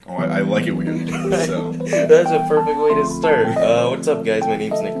I like it weird. So that's a perfect way to start. What's up, guys? My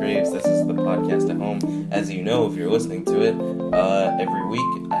name's Nick Graves. This is the podcast at home. As you know, if you're listening to it, every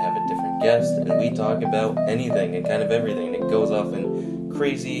week I have a different guest, and we talk about anything and kind of everything. And it goes off in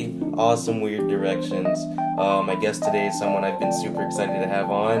crazy, awesome, weird directions. My guest today is someone I've been super excited to have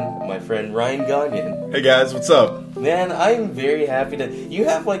on, my friend Ryan Gonyon. hey guys, what's up? Man, I'm very happy to... You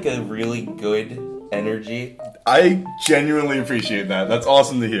have, like, a really good energy. I genuinely appreciate that. That's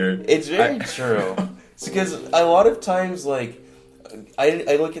awesome to hear. It's very true. It's because a lot of times, like,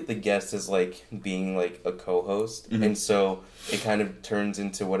 I look at the guest as, like, being, like, a co-host, and so it kind of turns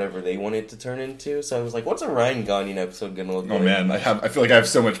into whatever they want it to turn into. So I was like, what's a Ryan Gonyon episode gonna look like? Oh man, I feel like I have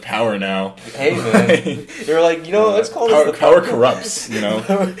so much power now. Hey man, you're like, let's call power, this the power corrupts,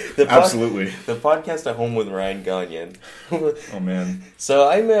 Absolutely. The podcast at home with Ryan Gonyon. Oh man. So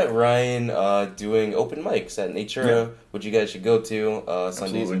I met Ryan doing open mics at Natura, which you guys should go to Sundays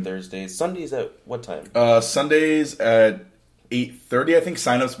Absolutely. and Thursdays. Sundays at what time? Sundays at 8:30, I think.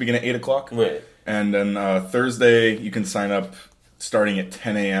 Sign-ups begin at 8 o'clock. Right. And then Thursday, you can sign up starting at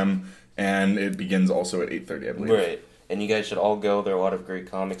 10 a.m., and it begins also at 8:30, I believe. Right. And you guys should all go. There are a lot of great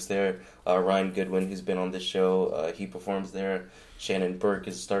comics there. Ryan Goodwin, who's been on this show, he performs there. Shannon Burke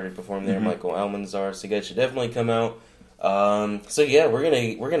has started performing there. Michael Almanzar. So you guys should definitely come out. So yeah,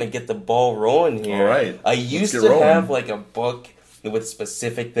 we're gonna get the ball rolling here. All right. I used to have like a book with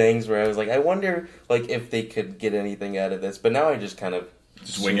specific things where I was like, I wonder like if they could get anything out of this. But now I just kind of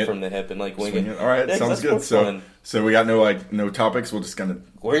wing it from the hip and like wing it. All right, Yeah, sounds that's good. more fun. So we got no topics. We're just gonna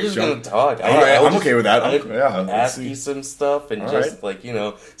gonna talk. All right, I'm okay with that. I'll ask you some stuff and All just like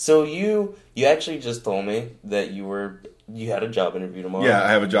So you actually just told me that you had a job interview tomorrow. Yeah,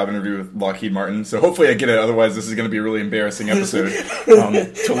 I have a job interview with Lockheed Martin, so hopefully I get it. Otherwise, this is going to be a really embarrassing episode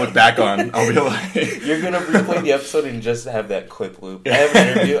to look back on. I'll be like, you're gonna replay the episode and just have that clip loop. I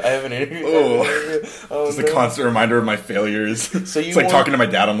have an interview. Oh, just a constant reminder of my failures. So it's like talking to my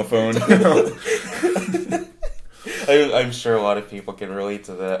dad on the phone. I'm sure a lot of people can relate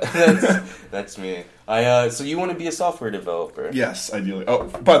to that. That's me. So you want to be a software developer? Yes, ideally. Oh,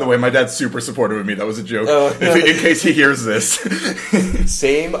 by the way, my dad's super supportive of me. That was a joke. Oh, in case he hears this.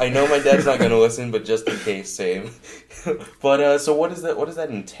 Same. I know my dad's not going to listen, but just in case, same. But so what does that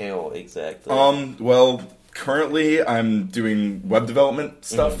entail exactly? Well, currently I'm doing web development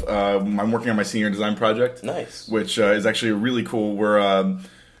stuff. I'm working on my senior design project. Nice. Which is actually really cool.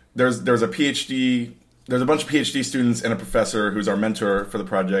 There's a PhD. There's a bunch of PhD students and a professor who's our mentor for the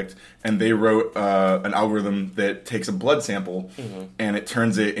project, and they wrote an algorithm that takes a blood sample and it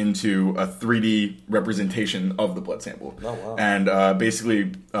turns it into a 3D representation of the blood sample. Oh, wow. And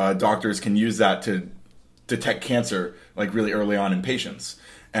basically, doctors can use that to detect cancer like really early on in patients.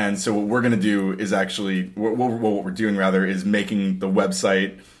 And so what we're going to do is actually, what we're doing rather, is making the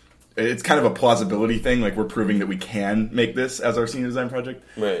website. It's kind of a plausibility thing. Like, we're proving that we can make this as our senior design project.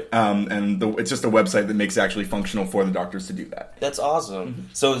 Right. And it's just a website that makes it actually functional for the doctors to do that. That's awesome.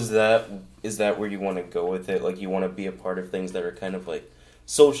 So is that where you want to go with it? Like, you want to be a part of things that are kind of like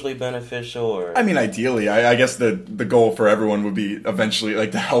socially beneficial, or? I mean, ideally, I guess the goal for everyone would be eventually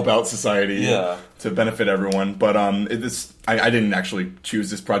like to help out society, to benefit everyone. But I didn't actually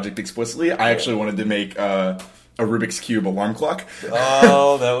choose this project explicitly. I actually wanted to make a Rubik's Cube alarm clock.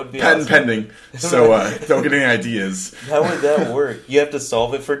 Oh, that would be patent awesome. Pending. So don't get any ideas. How would that work? You have to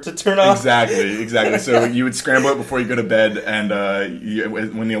solve it for it to turn off? Exactly. So you would scramble it before you go to bed, and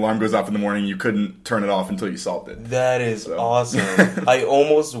when the alarm goes off in the morning, you couldn't turn it off until you solved it. That is awesome. I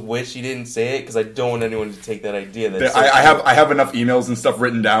almost wish you didn't say it, because I don't want anyone to take that idea. I have enough emails and stuff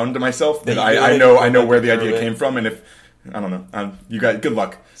written down to myself that I know where the idea came from, and if I don't know, you got good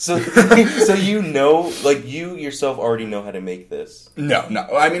luck. So like you yourself already know how to make this. No.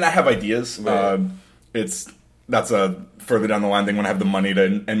 I mean, I have ideas. Right. That's a further down the line thing when I have the money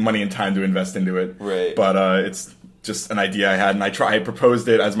and time to invest into it. Right. But it's just an idea I had, and I proposed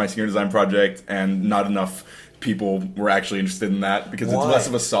it as my senior design project, and not enough people were actually interested in that because it's less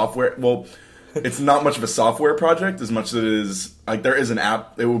of a software. Well, it's not much of a software project as much as it is like there is an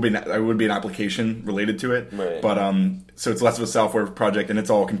app. It would be an application related to it, right. But so it's less of a software project, and it's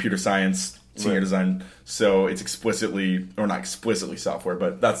all computer science senior design. So it's explicitly, or not explicitly, software,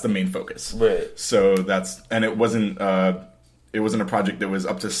 but that's the main focus. Right. So it wasn't a project that was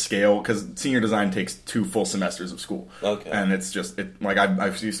up to scale, because senior design takes 2 full semesters of school. Okay. And it's just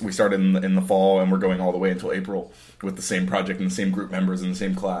we started in the fall, and we're going all the way until April. with the same project and the same group members in the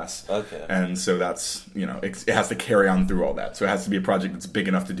same class. Okay. And so that's, it has to carry on through all that. So it has to be a project that's big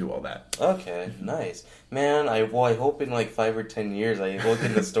enough to do all that. Okay, nice. Man, I hope in like 5 or 10 years I look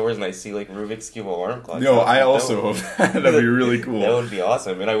in the stores and I see like Rubik's Cube alarm clocks. No, I also hope that'd be really cool. That would be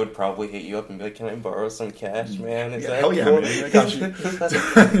awesome. And I would probably hit you up and be like, can I borrow some cash, man? Is that hell yeah, cool? man. I got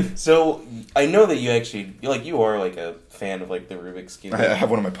you. So, I know that you actually, you are like a fan of like the Rubik's Cube. I have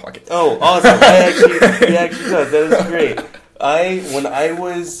one in my pocket. Oh, awesome. He actually does. That is great. When I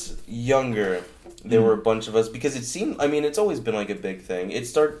was younger, there were a bunch of us, because it seemed, it's always been like a big thing.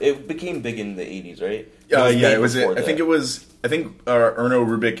 It became big in the 80s, right? It was. I think Erno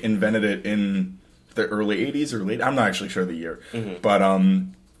Rubik invented it in the early 80s or late. I'm not actually sure the year. Mm-hmm. But,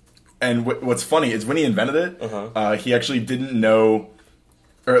 and what's funny is when he invented it, he actually didn't know,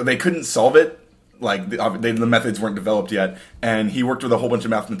 or they couldn't solve it. Like, the methods weren't developed yet, and he worked with a whole bunch of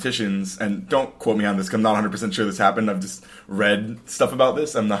mathematicians, and don't quote me on this, because I'm not 100% sure this happened, I've just read stuff about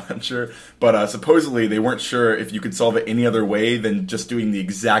this, I'm not sure, but supposedly they weren't sure if you could solve it any other way than just doing the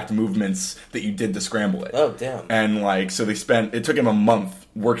exact movements that you did to scramble it. Oh, damn. And, so it took him a month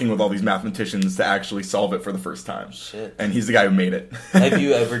working with all these mathematicians to actually solve it for the first time. Shit. And he's the guy who made it. Have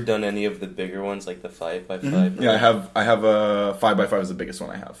you ever done any of the bigger ones, like the 5x5? Mm-hmm. Yeah, I have a 5x5 is the biggest one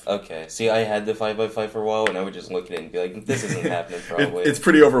I have. Okay. See, I had the 5x5 for a while, and I would just look at it and be like, this isn't happening probably. It's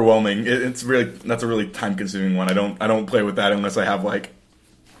pretty overwhelming. That's a really time-consuming one. I don't play with that unless I have,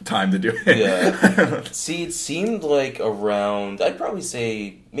 time to do it. Yeah. See, it seemed like around, I'd probably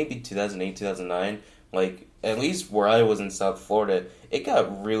say maybe 2008, 2009, at least where I was in South Florida, it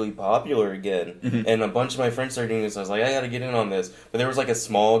got really popular again. Mm-hmm. And a bunch of my friends started doing this. I was like, I gotta get in on this. But there was a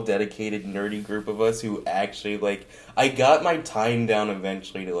small, dedicated, nerdy group of us who actually, I got my time down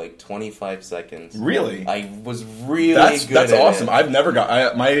eventually to 25 seconds. Really? I was really good That's at awesome. it. I've never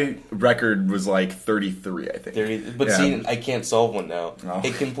my record was 33, I think. 30, but yeah. See, I can't solve one now. Oh.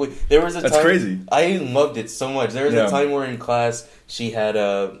 There was a time. That's crazy. I loved it so much. There was a time where in class, she had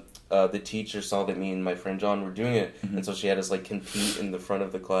the teacher saw that me and my friend John were doing it, and so she had us compete in the front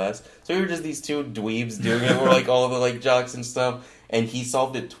of the class. So we were just these two dweebs doing it. We're all the jocks and stuff. And he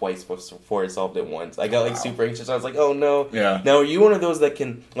solved it twice before I solved it once. I got super anxious. I was like, oh no. Yeah. Now, are you one of those that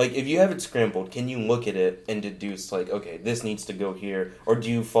can, if you have it scrambled, can you look at it and deduce, okay, this needs to go here? Or do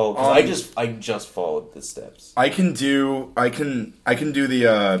you follow? Because I just followed the steps. I can do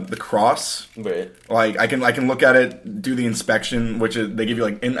the cross. Right. I can look at it, do the inspection, which they give you,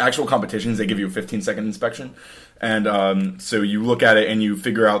 in actual competitions, they give you a 15-second inspection. And so you look at it and you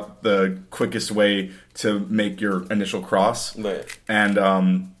figure out the quickest way to make your initial cross. Right.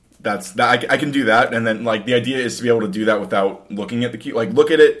 And that's that. I can do that. And then the idea is to be able to do that without looking at the cube. Look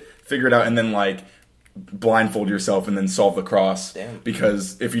at it, figure it out, and then blindfold yourself and then solve the cross. Damn.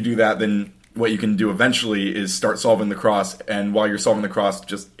 Because if you do that, then what you can do eventually is start solving the cross. And while you're solving the cross,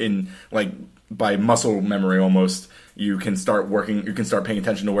 just in by muscle memory almost, you can start paying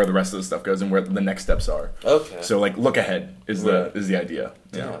attention to where the rest of the stuff goes and where the next steps are. Okay. So look ahead is the idea.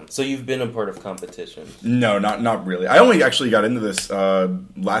 Yeah. Yeah. So you've been a part of competition? No, not really. I only actually got into this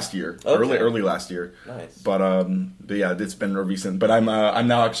last year, okay. early last year. Nice. But yeah, it's been recent. But I'm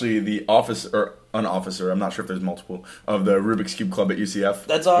now actually the an officer. I'm not sure if there's multiple of the Rubik's Cube Club at UCF.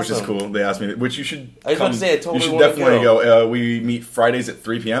 That's awesome. Which is cool. They asked me, which you should. I was about to say, I totally you should want definitely to go. We meet Fridays at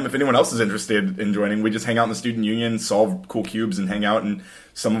 3 p.m. If anyone else is interested in joining, we just hang out in the student union, solve cool cubes, and hang out. And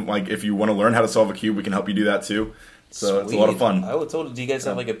if you want to learn how to solve a cube, we can help you do that too. So Sweet. It's a lot of fun. I would totally. Do you guys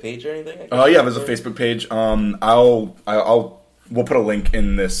have a page or anything? Yeah, there's a Facebook page. We'll put a link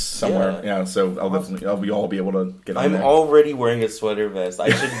in this somewhere. Yeah, so I'll all be able to get on there. I'm already wearing a sweater vest. I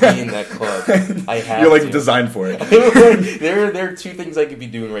should be in that club. I have You're to. designed for it. there are two things I could be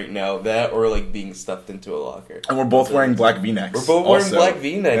doing right now. That or being stuffed into a locker. And we're both wearing black V-necks. We're both wearing black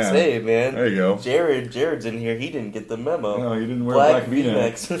V-necks. Yeah. Hey, man. There you go. Jared's in here. He didn't get the memo. No, you didn't wear black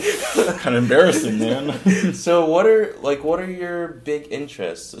V-necks. Kind of embarrassing, man. So what are your big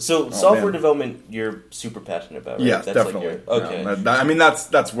interests? So software development, you're super passionate about, right? Yeah, That's definitely. Okay.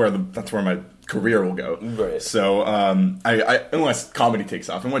 That's where my career will go. Right. So I unless comedy takes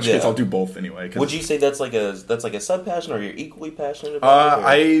off, in which case I'll do both anyway. Would you say that's like a sub passion, or you're equally passionate about it?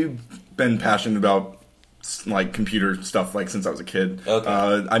 I've been passionate about computer stuff since I was a kid. Okay.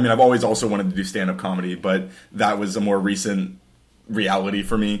 I've always also wanted to do stand-up comedy, but that was a more recent reality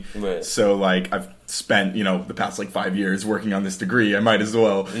for me. Right. So I've spent the past 5 years working on this degree. I might as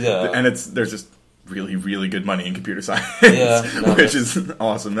well. Yeah. And there's just really, really good money in computer science, which is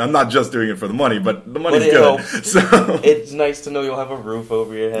awesome. I'm not just doing it for the money, but the money's good. Helps. So it's nice to know you'll have a roof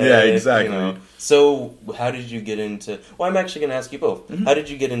over your head. Yeah, exactly. So how did you get into? Well, I'm actually going to ask you both. Mm-hmm. How did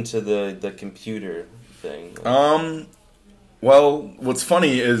you get into the computer thing? Well, what's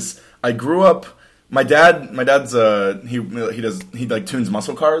funny is I grew up. My dad's he like tunes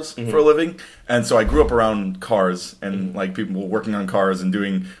muscle cars for a living, and so I grew up around cars and like people working on cars and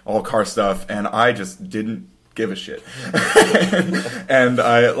doing all car stuff, and I just didn't give a shit. and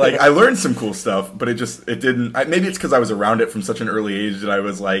I learned some cool stuff, but it didn't. Maybe it's because I was around it from such an early age that I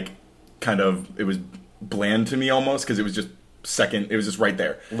was like, it was bland to me almost because it was just it was just right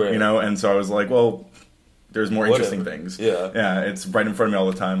there, right. you know. And so I was like, well, there's more interesting things. Yeah, it's right in front of me all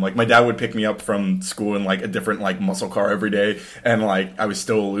the time. Like my dad would pick me up from school in like a different like muscle car every day, and like I was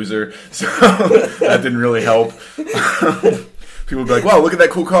still a loser, so that didn't really help. People would be like, "Wow, look at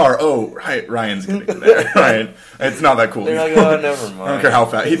that cool car." Oh, right, Ryan's gonna get there. Right, it's not that cool. They're like, "Oh, never mind." I don't care how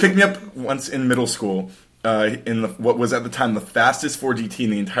fast. He picked me up once in middle school in what was at the time the fastest 4GT in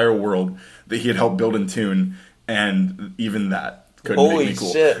the entire world that he had helped build and tune, and even that. Holy make me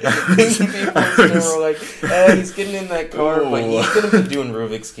cool. shit. People were like, he's getting in that car, but he's going to be doing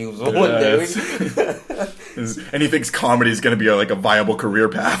Rubik's Cubes one day. And he thinks comedy is going to be like a viable career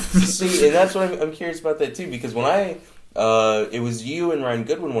path. See, and that's what I'm curious about that too, because when it was you and Ryan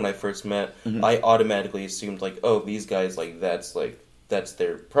Goodwin when I first met, I automatically assumed like, oh, these guys, that's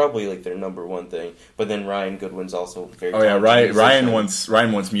probably like their number one thing. But then Ryan Goodwin's also very Ryan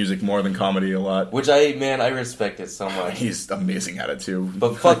wants music more than comedy a lot. Which I respect it so much. He's amazing at it too.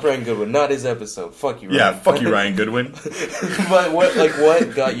 But fuck Ryan Goodwin, not his episode. Fuck you, Ryan. Yeah, fuck you, Ryan Goodwin. But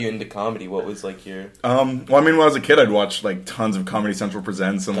what got you into comedy? What was like your well, I mean, when I was a kid I'd watch like tons of Comedy Central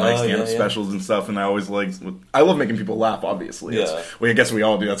Presents and like stand-up specials and stuff, and I always I love making people laugh, obviously. Yeah. I guess we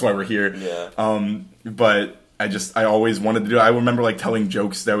all do, that's why we're here. Yeah. But I always wanted to do it. I remember like telling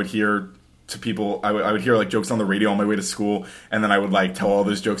jokes that I would hear to people. I would hear like jokes on the radio on my way to school, and then I would like tell all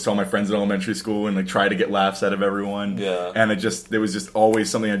those jokes to all my friends in elementary school and like try to get laughs out of everyone. Yeah. And it was just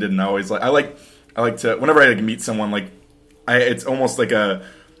always something I did, and I always I like to whenever I like meet someone it's almost like a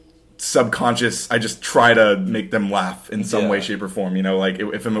subconscious. I just try to make them laugh in some way, shape, or form. You know, like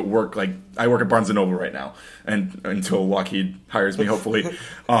if I'm at work, like I work at Barnes and Noble right now, and until Lockheed hires me, hopefully.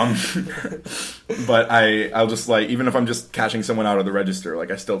 But I'll just like, even if I'm just cashing someone out of the register,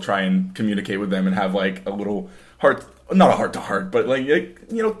 like I still try and communicate with them and have like a little not a heart to heart, but like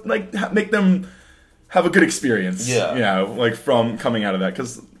make them have a good experience. Yeah, like from coming out of that,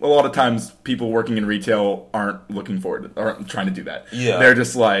 because a lot of times people working in retail aren't trying to do that. Yeah, they're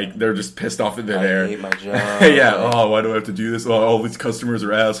just pissed off that they're there. I hate my job. Yeah. Oh, why do I have to do this? Oh, all these customers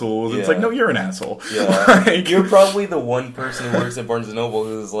are assholes. Yeah. It's like, no, you're an asshole. Yeah, you're probably the one person who works at Barnes and Noble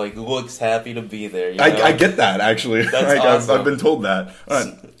who's like looks happy to be there. You know? I get that actually. That's awesome. I've been told that.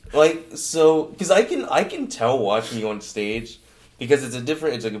 Because I can tell watching you on stage. Because it's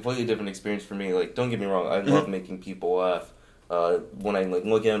a completely different experience for me. Like, don't get me wrong, I love making people laugh. When I like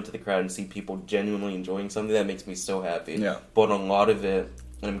look out into the crowd and see people genuinely enjoying something, that makes me so happy. Yeah. But a lot of it,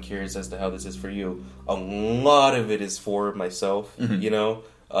 and I'm curious as to how this is for you, a lot of it is for myself, you know?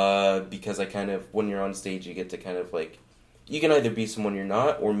 Because I kind of, when you're on stage, you get to kind of like, you can either be someone you're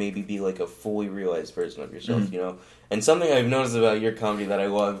not, or maybe be like a fully realized version of yourself, you know? And something I've noticed about your comedy that I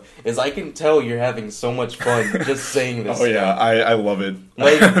love is I can tell you're having so much fun just saying this. Oh yeah, I love it.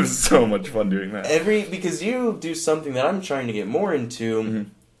 Like, I have so much fun doing that. Because you do something that I'm trying to get more into,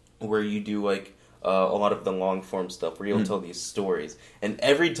 where you do like a lot of the long form stuff, where you'll tell these stories. And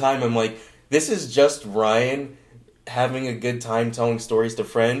every time I'm like, this is just Ryan having a good time telling stories to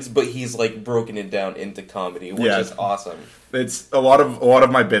friends, but he's like broken it down into comedy, which is awesome. It's a lot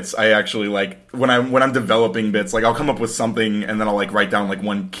of my bits. I actually like when I'm developing bits, like I'll come up with something and then I'll like write down like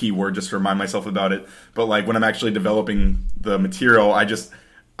one keyword just to remind myself about it. But like when I'm actually developing the material, I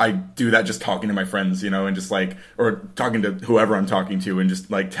do that just talking to my friends, you know, and just like, or talking to whoever I'm talking to, and just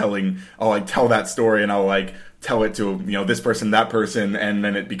like I'll like tell that story, and I'll like tell it to, you know, this person, that person, and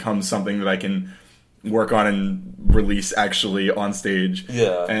then it becomes something that I can work on and release actually on stage.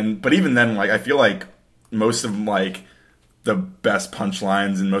 Yeah. But even then, like I feel like most of like the best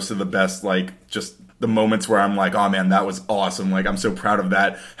punchlines and most of the best like just the moments where I'm like, oh man, that was awesome, like I'm so proud of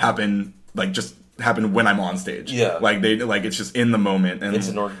that, happen when I'm on stage. Yeah. Like it's just in the moment, and it's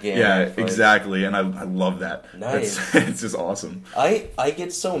an organic. Yeah, exactly. And I love that. Nice. It's just awesome. I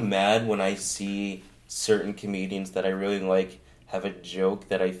get so mad when I see certain comedians that I really like have a joke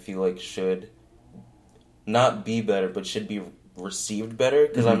that I feel like should not be better, but should be received better,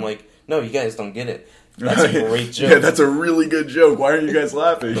 because I'm like, no, you guys don't get it. That's a great joke. Yeah, that's a really good joke. Why aren't you guys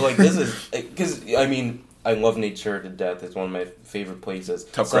laughing? Like, this is, because I mean, I love nature to death. It's one of my favorite places.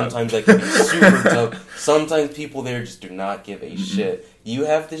 Sometimes I can be super tough. Sometimes people there just do not give a shit. You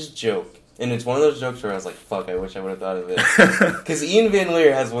have this joke And it's one of those jokes where I was like, fuck, I wish I would have thought of it. Because Ian Van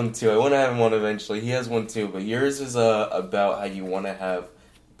Leer has one too. I want to have him on eventually. He has one too. But yours is about how you want to have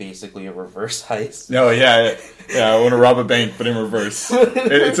basically a reverse heist. Oh, yeah. I want to rob a bank, but in reverse.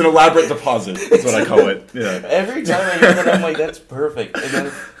 It's an elaborate deposit. That's what I call it. Yeah. Every time I hear that, I'm like, that's perfect. And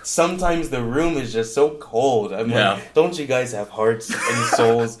then sometimes the room is just so cold. I'm like, don't you guys have hearts and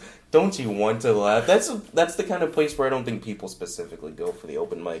souls? Don't you want to laugh? That's the kind of place where I don't think people specifically go for the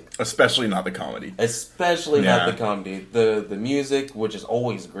open mic. Especially not the comedy. Especially not the comedy. The music, which is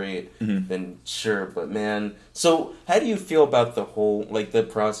always great, then sure, but man. So, how do you feel about the whole, like, the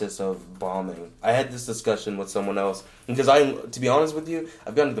process of bombing? I had this discussion with someone else, because to be honest with you,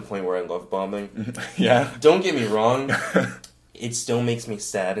 I've gotten to the point where I love bombing. Yeah. Don't get me wrong. It still makes me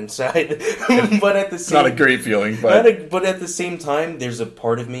sad inside, but at the same, not a great feeling. But at the same time, there's a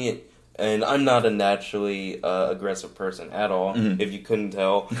part of me, and I'm not a naturally aggressive person at all. If you couldn't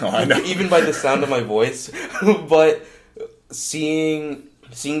tell, I know. Even by the sound of my voice. But seeing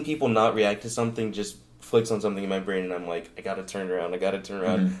people not react to something just flicks on something in my brain, and I'm like, I gotta turn around.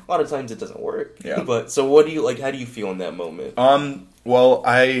 A lot of times it doesn't work. Yeah. But so, what do you like? How do you feel in that moment? Well,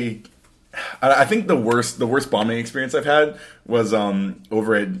 I think the worst bombing experience I've had was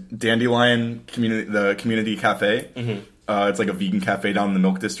over at Dandelion community cafe. It's like a vegan cafe down in the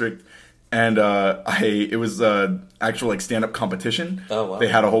Milk District, and it was actual like stand up competition. Oh wow! They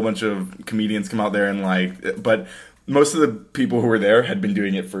had a whole bunch of comedians come out there and but most of the people who were there had been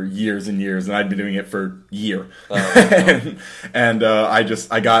doing it for years and years, and I'd been doing it for a year. And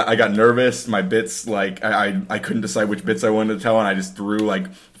I got nervous. My bits, like I couldn't decide which bits I wanted to tell, and I just threw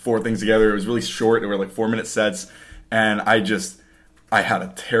like 4 things together. It was really short. They were like 4-minute sets, and I had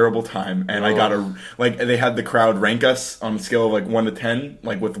a terrible time. And I got they had the crowd rank us on a scale of like 1 to 10,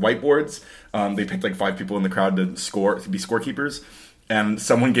 like with whiteboards. They picked like 5 people in the crowd to be scorekeepers. And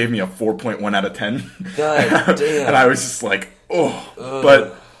someone gave me a 4.1 out of 10. God damn. And I was just like, oh. Ugh.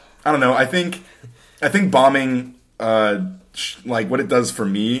 But I don't know. I think bombing, like what it does for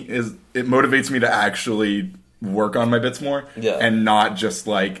me is it motivates me to actually work on my bits more. Yeah. And not just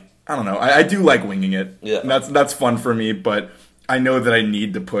like, I don't know. I do like winging it. Yeah. And that's fun for me, but I know that I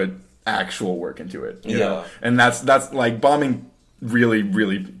need to put actual work into it. You know? And that's like bombing really,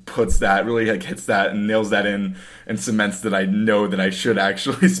 really puts that, really like hits that and nails that in and cements that I know that I should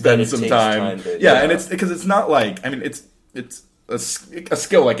actually spend some time. And it's because it's not like, I mean, it's a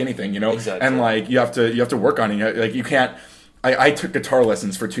skill like anything, you know? Exactly. And like you have to work on it. Like you can't. I took guitar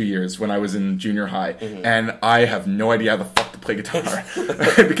lessons for 2 years when I was in junior high, and I have no idea how the fuck to play guitar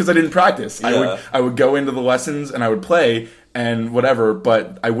because I didn't practice. Yeah. I would go into the lessons and I would play and whatever,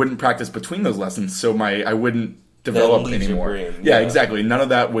 but I wouldn't practice between those lessons, so I wouldn't develop anymore. Yeah, exactly. None of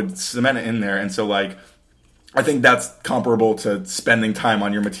that would cement it in there, and so like I think that's comparable to spending time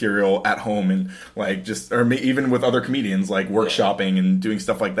on your material at home and like even with other comedians, like workshopping and doing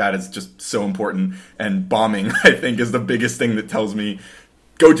stuff like that is just so important. And bombing, I think, is the biggest thing that tells me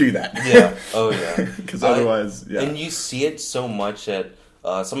go do that. Yeah. Oh yeah. Because otherwise, And you see it so much at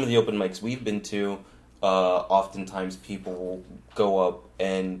some of the open mics we've been to. Oftentimes people will go up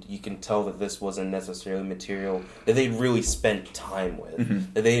and you can tell that this wasn't necessarily material that they'd really spent time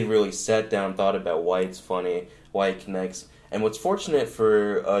with, that they'd really sat down, thought about why it's funny, why it connects. And what's fortunate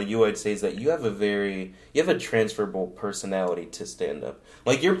for you, I'd say, is that you have a transferable personality to stand up.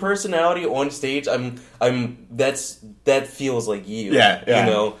 Like your personality on stage, that feels like you. Yeah.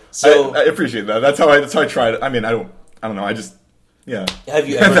 You know, so I appreciate that. That's how I tried. I mean, I don't know. I just. Yeah. Have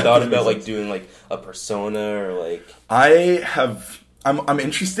you ever thought about like doing like a persona or like? I'm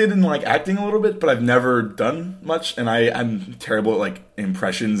interested in like acting a little bit, but I've never done much, and I'm terrible at like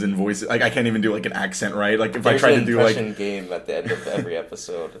impressions and voices. Like I can't even do like an accent right. Like if I try to do like impression game at the end of every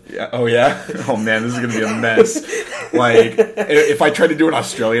episode. Yeah. Oh yeah. Oh man, this is gonna be a mess. Like if I tried to do an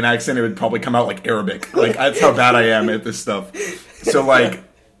Australian accent, it would probably come out like Arabic. Like that's how bad I am at this stuff. So like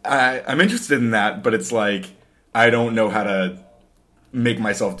I'm interested in that, but it's like I don't know how to make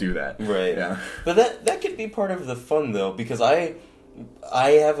myself do that. Right. Yeah. But that could be part of the fun though, because I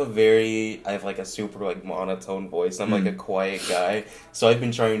have like a super like monotone voice. I'm like a quiet guy, so I've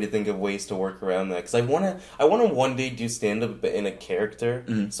been trying to think of ways to work around that because I wanna one day do stand up but in a character.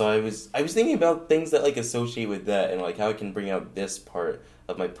 So I was thinking about things that like associate with that and like how I can bring out this part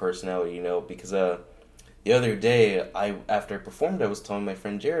of my personality, you know, because the other day after I performed, I was telling my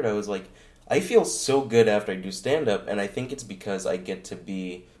friend Jared, I was like, I feel so good after I do stand up, and I think it's because I get to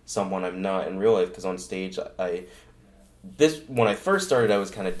be someone I'm not in real life. Because on stage, when I first started, I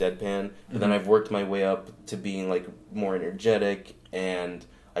was kind of deadpan, but then I've worked my way up to being like more energetic, and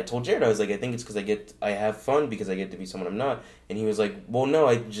I told Jared, I was like, I think it's because I have fun because I get to be someone I'm not. And he was like, well, no,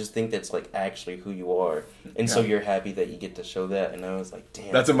 I just think that's like actually who you are. And so you're happy that you get to show that. And I was like,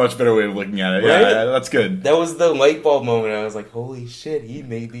 damn. That's a much better way of looking at it. Right? Yeah, that's good. That was the light bulb moment. I was like, holy shit, he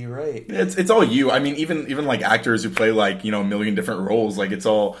may be right. It's all you. I mean, even like actors who play like, a million different roles, like it's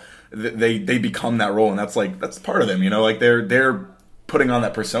all, they become that role, and that's part of them, like they're putting on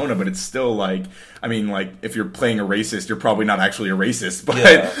that persona, but it's still like, I mean, like if you're playing a racist, you're probably not actually a racist,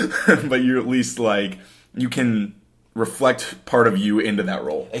 but but you at least like you can reflect part of you into that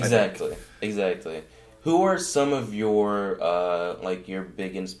role. Exactly. Who are some of your like your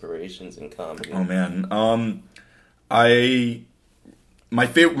big inspirations in comedy? Oh man, my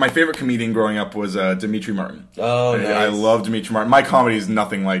favorite comedian growing up was Dimitri Martin. Oh, nice. I love Dimitri Martin. My comedy is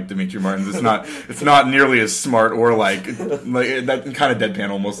nothing like Dimitri Martin's. It's not nearly as smart or like that kind of deadpan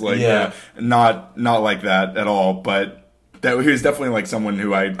almost like not like that at all. But he was definitely like someone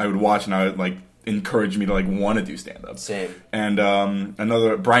who I would watch and I would like encourage me to like want to do stand up. Same. And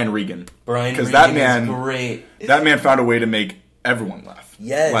another Brian Regan. Because that man is great. That man found a way to make everyone laugh.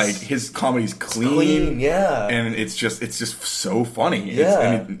 Yes. Like his comedy's clean, yeah. And it's just so funny. Yeah.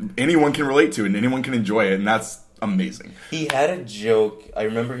 I mean, anyone can relate to it and anyone can enjoy it, and that's amazing. He had a joke, I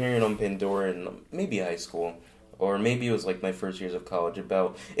remember hearing it on Pandora in maybe high school, or maybe it was like my first years of college,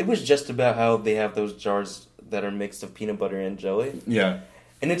 it was just about how they have those jars that are mixed of peanut butter and jelly. Yeah.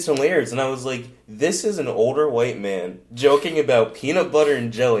 And it's hilarious, and I was like, this is an older white man joking about peanut butter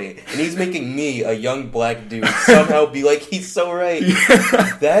and jelly, and he's making me, a young black dude, somehow be like, he's so right.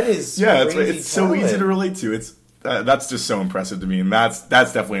 Yeah. That is it's so easy to relate to. It's that's just so impressive to me, and that's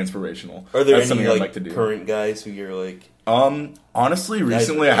definitely inspirational. Are there that's any I'd like to do. Current guys who you're like... Honestly,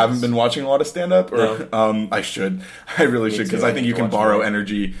 recently I haven't been watching a lot of stand-up, or I should. I really should, because I think you can borrow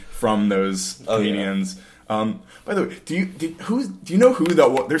energy from those comedians. Yeah. By the way, do you know who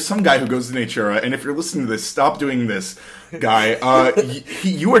that? There's some guy who goes to Natura, and if you're listening to this, stop doing this, guy.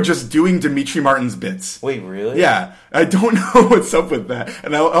 You are just doing Dimitri Martin's bits. Wait, really? Yeah, I don't know what's up with that,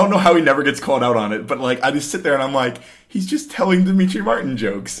 and I don't know how he never gets called out on it. But like, I just sit there and I'm like, he's just telling Dimitri Martin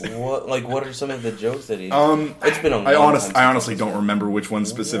jokes. What are some of the jokes that he? It's been a long time. I honestly don't remember which one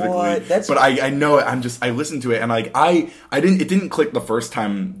specifically. What? But I know it. I listened to it and like it didn't click the first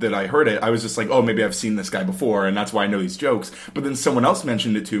time that I heard it. I was just like, oh, maybe I've seen this guy before, and that's why I know these jokes. But then someone else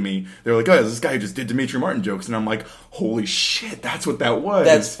mentioned it to me. They're like, oh, there's this guy who just did Dimitri Martin jokes, and I'm like, holy shit, that's what that was.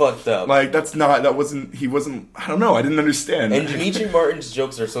 That's fucked up. Like he wasn't. I don't know. I didn't understand. And Dimitri Martin's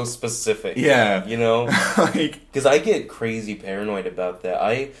jokes are so specific. Yeah, you know, because I get crazy paranoid about that.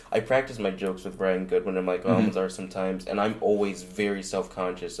 I practice my jokes with Brian Goodwin and Mike Almanzar sometimes, and I'm always very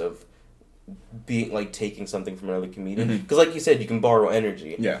self-conscious of being like taking something from another comedian, because like you said, you can borrow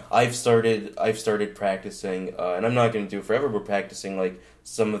energy. Yeah, I've started practicing, and I'm not going to do it forever, but practicing like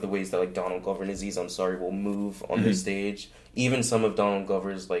some of the ways that like Donald Glover and Aziz Ansari will move on the stage, even some of Donald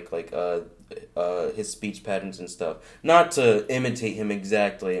Glover's like his speech patterns and stuff, not to imitate him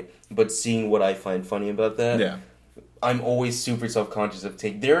exactly, but seeing what I find funny about that. Yeah, I'm always super self-conscious of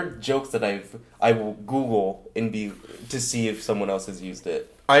there are jokes that I will Google and to see if someone else has used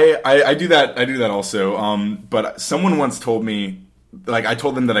it. I do that also. But someone once told me, like, I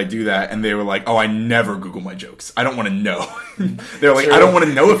told them that I do that, and they were like, oh, I never Google my jokes. I don't want to know. They're like, I don't want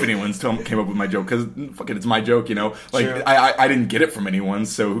to know if anyone's came up with my joke, because fuck it, it's my joke, you know? Like, I didn't get it from anyone,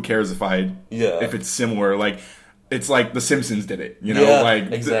 so who cares if it's similar? Like, it's like The Simpsons did it, you know? Yeah,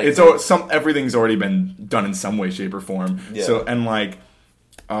 like, exactly. Everything's already been done in some way, shape, or form. Yeah. So, and like,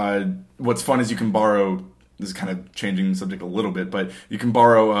 what's fun is you can borrow, this is kind of changing the subject a little bit, but you can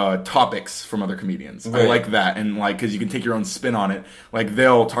borrow topics from other comedians. Right. I like that, and like, because you can take your own spin on it. Like,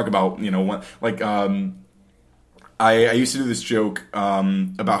 they'll talk about, you know, I used to do this joke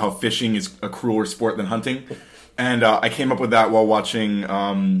about how fishing is a crueler sport than hunting, and I came up with that while watching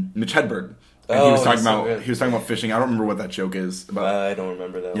Mitch Hedberg. And he was talking about fishing. I don't remember what that joke is about. I don't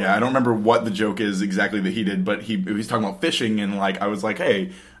remember that. Yeah, I don't remember what the joke is exactly that he did, but he was talking about fishing, and like, I was like,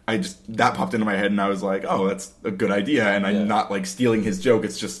 hey. That popped into my head, and I was like, "Oh, that's a good idea." And I'm not like stealing his joke.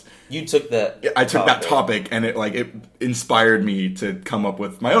 It's just you took that. I took that topic, and it inspired me to come up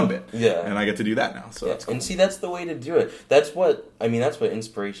with my own bit. Yeah, and I get to do that now. So that's cool. And see, that's the way to do it. That's what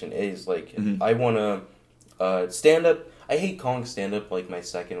inspiration is. Like, I want to stand up. I hate calling stand up like my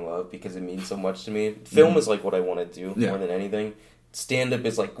second love because it means so much to me. Film is like what I want to do more than anything. Stand-up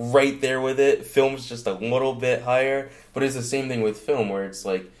is like right there with it. Film's just a little bit higher, but it's the same thing with film, where it's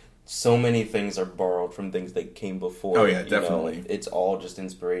like so many things are borrowed from things that came before. Oh yeah, definitely. You know? It's all just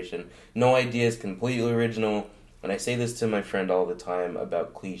inspiration. No idea is completely original. And I say this to my friend all the time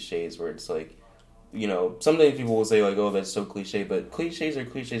about cliches, where it's like, you know, sometimes people will say like, "Oh, that's so cliche," but cliches are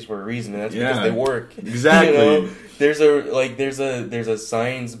cliches for a reason, and that's because they work. Exactly. You know? There's a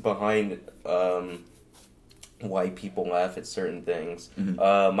science behind why people laugh at certain things.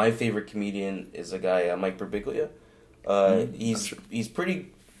 Mm-hmm. My favorite comedian is a guy, Mike Birbiglia. He's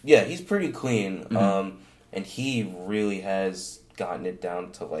pretty clean, Mm-hmm. and he really has gotten it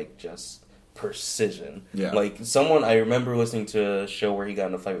down to like just precision. Yeah. Like I remember listening to a show where he got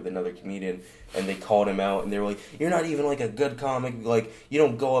in a fight with another comedian, and they called him out, and they were like, "You're not even like a good comic. Like you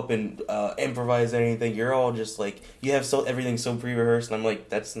don't go up and improvise anything. You're all just like you have everything so pre-rehearsed." And I'm like,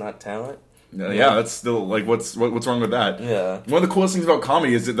 "That's not talent." Yeah, that's still like what's wrong with that? Yeah. One of the coolest things about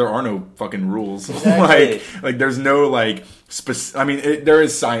comedy is that there are no fucking rules. Exactly. like there's no like I mean, there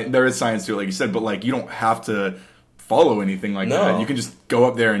is science to it, like you said, but like you don't have to follow anything like that. You can just go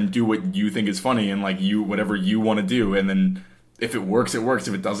up there and do what you think is funny and like whatever you want to do, and then if it works, it works.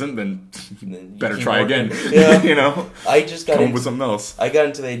 If it doesn't, then better try working. again. Yeah. You know, I just got come up with something else. I got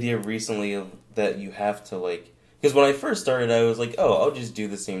into the idea recently of that you have to like. Because when I first started, I was like, "Oh, I'll just do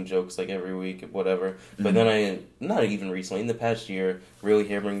the same jokes like every week, whatever." But then not even recently, in the past year, really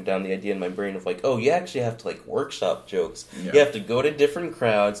hammering down the idea in my brain of like, "Oh, you actually have to like workshop jokes. Yeah. You have to go to different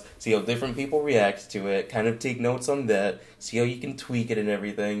crowds, see how different people react to it, kind of take notes on that, see how you can tweak it and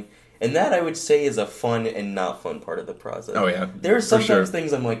everything." And that, I would say, is a fun and not fun part of the process. Oh, yeah. There are sometimes sure.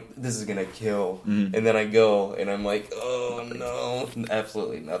 things I'm like, this is going to kill. And then I go, and I'm like, oh, no.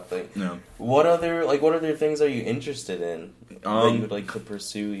 Absolutely nothing. No. What other things are you interested in that you would like to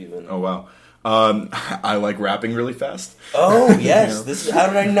pursue even? Oh, wow. I like rapping really fast. Oh, yes. You know? How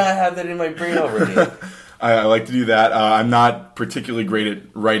did I not have that in my brain already? I like to do that. I'm not particularly great at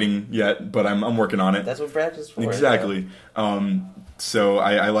writing yet, but I'm working on it. That's what practice for. Exactly. So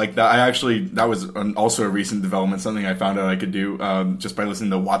I like that. That was also a recent development, something I found out I could do just by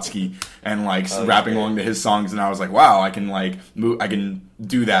listening to Watsky and like rapping along to his songs, and I was like, wow, I can like I can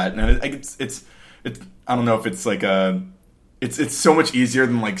do that, and it's I don't know if it's like it's so much easier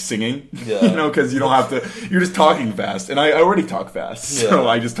than like singing, you know, because you don't have to. You're just talking fast, and I already talk fast, so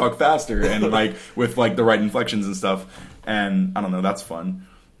I just talk faster and like with like the right inflections and stuff, and I don't know, that's fun.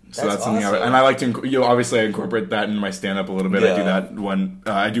 So that's something awesome. I like to. Obviously, I incorporate that in my stand up a little bit. I do that when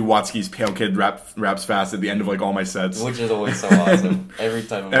I do Watsky's Pale Kid raps fast at the end of like all my sets, which is always so awesome. Every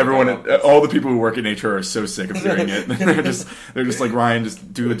time. All the people who work in HR are so sick of hearing it. they're just like, Ryan,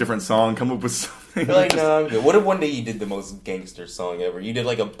 just do a different song, come up with something. You're like, no, I'm good. What if one day you did the most gangster song ever? You did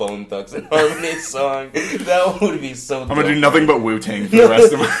like a Bone Thugs and Harmony song. That would be so. I'm gonna do nothing but Wu-Tang for the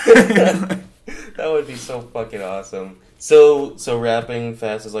rest of my. That would be so fucking awesome. So rapping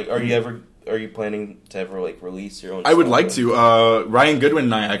fast is like, are you planning to ever like release your own? I would like to. Ryan Goodwin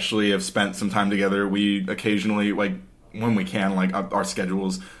and I actually have spent some time together. We occasionally, like when we can, like our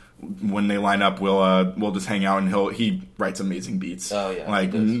schedules, when they line up, we'll just hang out, and he writes amazing beats. Oh yeah, like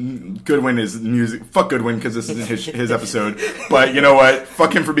Goodwin is music. Fuck Goodwin because this isn't his episode. But you know what?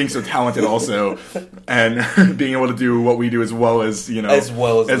 Fuck him for being so talented also, and being able to do what we do as well as as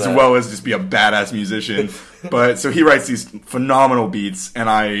well as just be a badass musician. But so he writes these phenomenal beats, and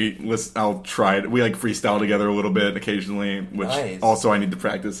I'll try it. We like freestyle together a little bit occasionally, which also I need to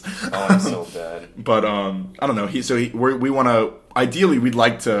practice. Oh, I'm so bad. But I don't know. We want to. Ideally, we'd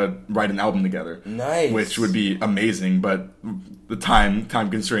like to write an album together. Nice. Which would be amazing, but the time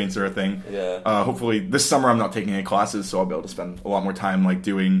constraints are a thing. Yeah. Hopefully, this summer I'm not taking any classes, so I'll be able to spend a lot more time like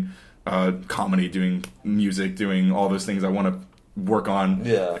doing comedy, doing music, doing all those things I want to work on.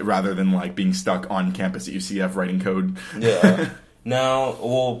 Yeah. Rather than like being stuck on campus at UCF writing code. Yeah. Now,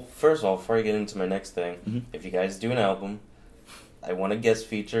 well, first of all, before I get into my next thing, if you guys do an album, I want a guest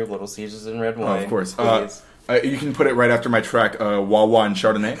feature, Little Caesars and Red Wine. Oh, of course. Please. You can put it right after my track, Wawa and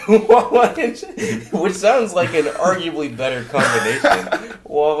Chardonnay. Which sounds like an arguably better combination.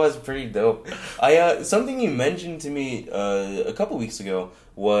 Wawa's pretty dope. Something you mentioned to me a couple weeks ago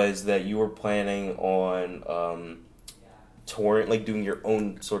was that you were planning on touring, like doing your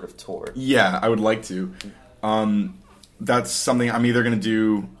own sort of tour. Yeah, I would like to. That's something I'm either going to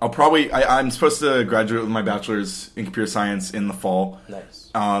do. I'm supposed to graduate with my bachelor's in computer science in the fall. Nice.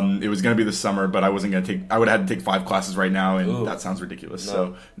 It was going to be this summer, but I wasn't going to I would have had to take 5 classes right now, and that sounds ridiculous.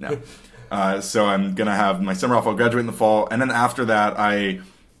 No. So, no. So I'm going to have my summer off. I'll graduate in the fall. And then after that,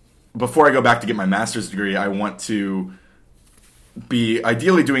 before I go back to get my master's degree, I want to be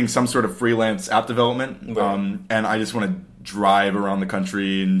ideally doing some sort of freelance app development. Right. And I just want to drive around the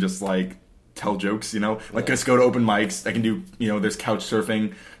country and just like tell jokes, like just go to open mics. I can do, there's couch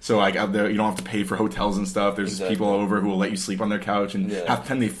surfing, so like out there, you don't have to pay for hotels and stuff. There's people all over who will let you sleep on their couch, and half the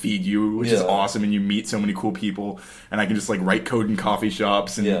time they feed you, which is awesome, and you meet so many cool people. And I can just like write code in coffee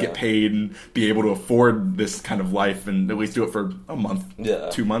shops and get paid and be able to afford this kind of life, and at least do it for a month,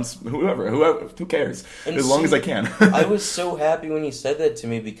 2 months, whoever, who cares, and as long as I can. I was so happy when you said that to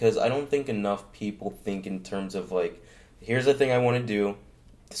me, because I don't think enough people think in terms of like, here's the thing I want to do,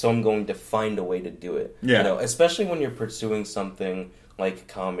 so I'm going to find a way to do it. Yeah. Especially when you're pursuing something like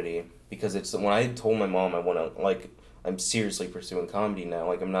comedy, because it's when I told my mom I want to, like, I'm seriously pursuing comedy now.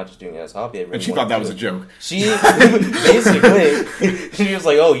 Like, I'm not just doing it as a hobby. And she thought that was a joke. She basically, she was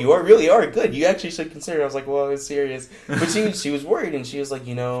like, "Oh, you really are good. You actually should consider it." I was like, "Well, I was serious," but she was worried, and she was like,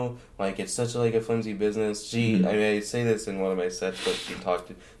 like it's such like a flimsy business. I say this in one of my sets, but she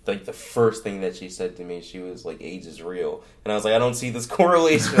talked. Like the first thing that she said to me, she was like, "AIDS is real," and I was like, "I don't see this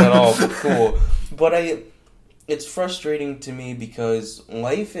correlation at all." But cool. But it's frustrating to me because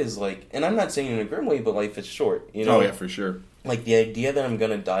life is like, and I'm not saying in a grim way, but life is short. Oh yeah, for sure. Like the idea that I'm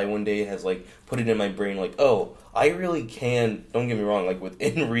gonna die one day has like put it in my brain. Like, oh, I really can. Don't get me wrong. Like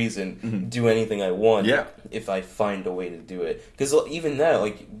within reason, do anything I want. Yeah. If I find a way to do it, because even that,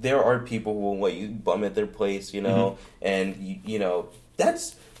 like, there are people who will let you bum at their place, and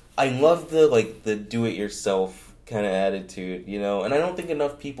that's. I love the do-it-yourself kind of attitude, and I don't think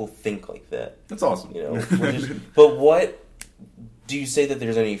enough people think like that. That's awesome. But what do you say that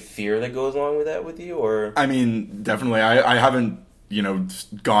there's any fear that goes along with that with you, or? I mean, definitely. I haven't,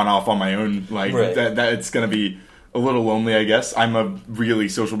 gone off on my own like that it's going to be a little lonely, I guess. I'm a really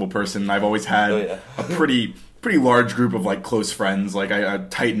sociable person. I've always had a pretty large group of like close friends, like a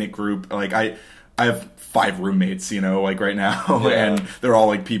tight-knit group. Like I have 5 roommates, like right now, and they're all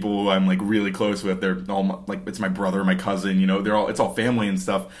like people who I'm like really close with. They're all like, it's my brother, my cousin, it's all family and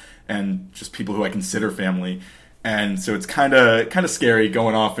stuff, and just people who I consider family. And so it's kind of scary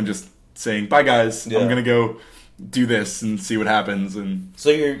going off and just saying, "Bye guys, I'm gonna go do this and see what happens." And so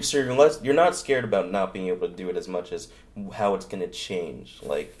you're not scared about not being able to do it as much as how it's gonna change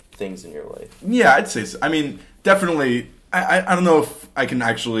like things in your life. Yeah, I'd say so. I mean, definitely. I don't know if I can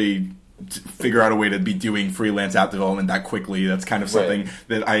actually figure out a way to be doing freelance app development that quickly. That's kind of something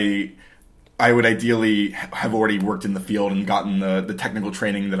that I would ideally have already worked in the field and gotten the technical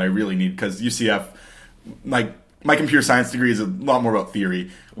training that I really need, because UCF, like, my computer science degree is a lot more about theory.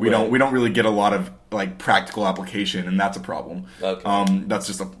 We don't really get a lot of like practical application, and that's a problem. Okay.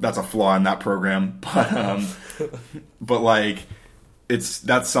 That's a flaw in that program. But like,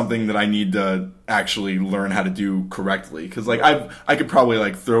 that's something that I need to actually learn how to do correctly, because like I could probably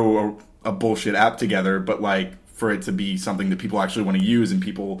like throw a bullshit app together, but like for it to be something that people actually want to use and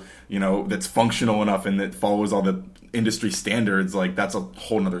people, that's functional enough and that follows all the industry standards, like that's a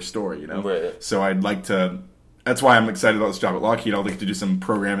whole nother story, Right. So I'd like to. That's why I'm excited about this job at Lockheed. I'll like to do some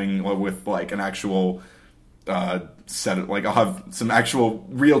programming with like an actual set. Like I'll have some actual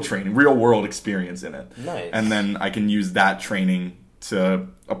real training, real world experience in it. Nice. And then I can use that training to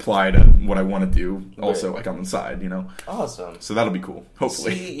apply to what I want to do also, like on the side, Awesome. So that'll be cool,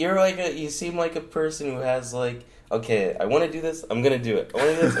 hopefully. See, you seem like a person who has like, okay, I want to do this, I'm going to do it. I want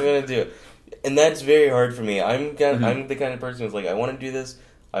to do this, I'm going to do it. And that's very hard for me. I'm the kind of person who's like, I want to do this,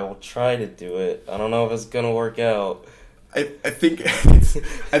 I will try to do it. I don't know if it's going to work out. I think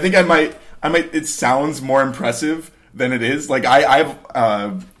I might, it sounds more impressive than it is. Like I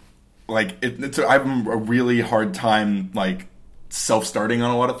have a really hard time, like, self-starting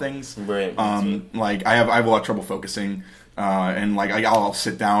on a lot of things. Right. Like I have a lot of trouble focusing, and like I'll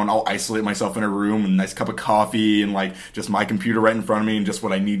sit down, I'll isolate myself in a room, a nice cup of coffee, and like just my computer right in front of me, and just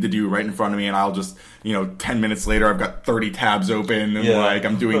what I need to do right in front of me, and I'll just 10 minutes later I've got 30 tabs open, and like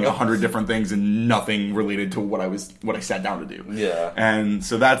I'm doing 100 different things and nothing related to what I sat down to do. Yeah. And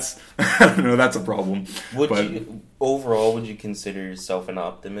so that's I don't know, that's a problem. Would you consider yourself an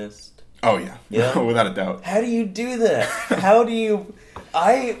optimist? Oh yeah, without a doubt. How do you do that? How do you?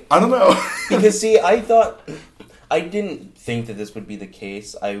 I don't know. Because see, I didn't think that this would be the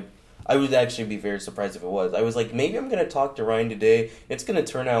case. I would actually be very surprised if it was. I was like, maybe I'm gonna talk to Ryan today. It's gonna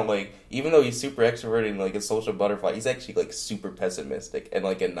turn out like, even though he's super extroverted and like a social butterfly, he's actually like super pessimistic and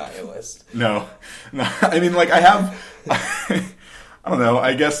like a nihilist. No. I mean, like I don't know.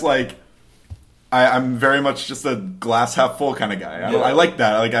 I guess like. I'm very much just a glass half full kind of guy. I like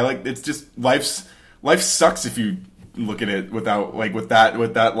that. Like it's just life sucks if you look at it without like with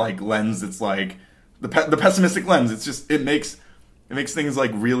that like lens. It's like the pessimistic lens. It's just it makes things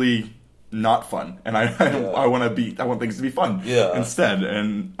like really not fun, and I want things to be fun instead.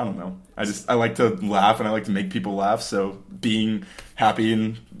 And I don't know, I like to laugh, and I like to make people laugh. So being happy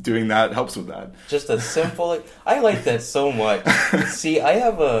and doing that helps with that. Just a simple. I like that so much. See,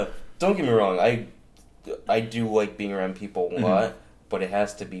 don't get me wrong. I do like being around people a lot, but it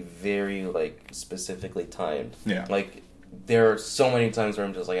has to be very like specifically timed. Yeah. Like there are so many times where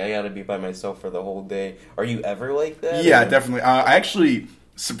I'm just like, I gotta be by myself for the whole day. Are you ever like that? Yeah, definitely. I actually,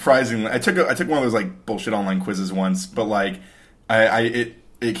 surprisingly, I took one of those like bullshit online quizzes once, but like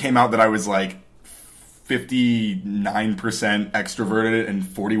it came out that I was like 59% extroverted and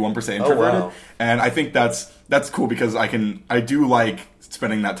 41% introverted. Oh, wow. And I think that's cool because I do like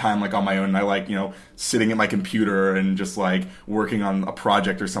spending that time like on my own. And I like, sitting at my computer and just like working on a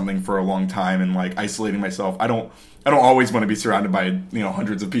project or something for a long time and like isolating myself. I don't always want to be surrounded by,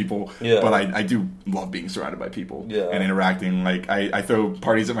 hundreds of people, but I do love being surrounded by people and interacting. Like I throw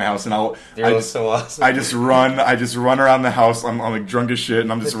parties at my house and so awesome. I just run around the house. I'm like drunk as shit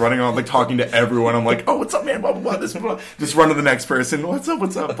and I'm just running around like talking to everyone. I'm like, oh, what's up, man? Blah, blah, blah. This, blah, blah. Just run to the next person. What's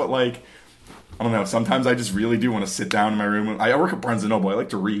up? But like, I don't know. Sometimes I just really do want to sit down in my room. I work at Barnes & Noble. I like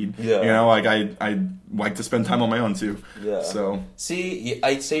to read. Yeah. Like I like to spend time on my own too. Yeah. So see,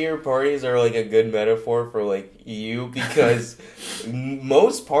 I'd say your parties are like a good metaphor for like you because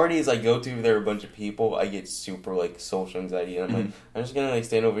most parties I go to, there are a bunch of people. I get super like social anxiety. And I'm like, I'm just gonna like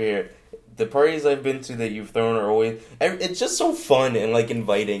stand over here. The parties I've been to that you've thrown are always, it's just so fun and like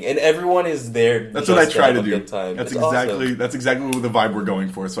inviting, and everyone is there. That's what I try to do. That's exactly the vibe we're going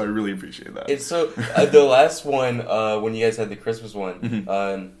for. So I really appreciate that. It's so the last one when you guys had the Christmas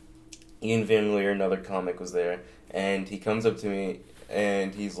one, Ian Van Leer, another comic, was there, and he comes up to me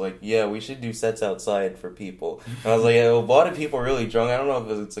and he's like, "Yeah, we should do sets outside for people." And I was like, "A lot of people are really drunk. I don't know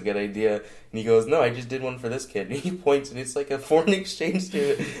if it's a good idea." And he goes, "No, I just did one for this kid." And he points, and it's like a foreign exchange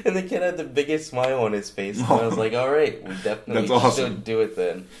student, and the kid had the biggest smile on his face. And I was like, "All right, we definitely should do it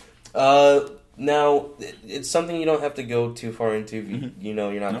then." Now, it's something you don't have to go too far into if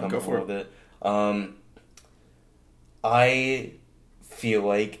you're not comfortable with it. I feel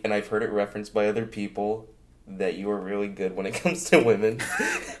like, and I've heard it referenced by other people, that you are really good when it comes to women.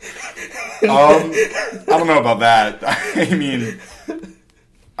 I don't know about that. I mean,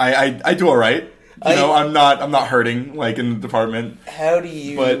 I do all right. I'm not hurting like in the department. How do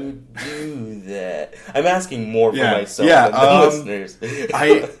you do that? I'm asking more for myself than the listeners.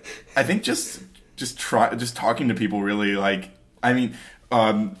 I think just talking to people really, like, I mean,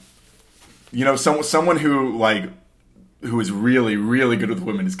 someone who is really, really good with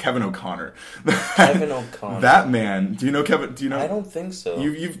women is Kevin O'Connor. Kevin O'Connor. That man. Do you know Kevin? Do you know? I don't think so.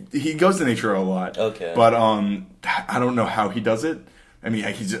 He goes to nature a lot. Okay. But I don't know how he does it. I mean,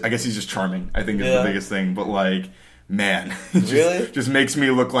 I guess he's just charming, I think is the biggest thing. But like, man, just makes me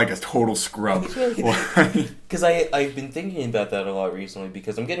look like a total scrub. Because I've been thinking about that a lot recently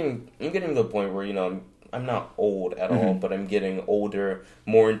because I'm getting to the point where I'm not old at all, but I'm getting older,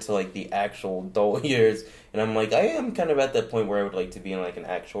 more into like the actual adult years, and I'm like, I am kind of at that point where I would like to be in like an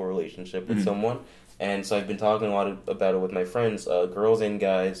actual relationship with someone, and so I've been talking a lot about it with my friends, girls and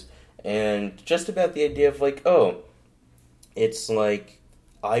guys, and just about the idea of like, it's like,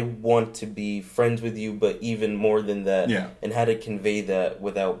 I want to be friends with you, but even more than that, and how to convey that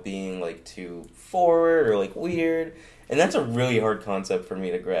without being like too forward or like weird. And that's a really hard concept for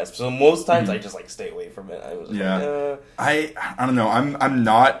me to grasp. So most times I just like stay away from it. I was I don't know. I'm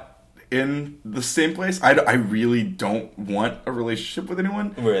not in the same place. I really don't want a relationship with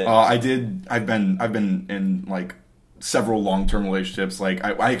anyone. Right. I've been in like several long-term relationships. Like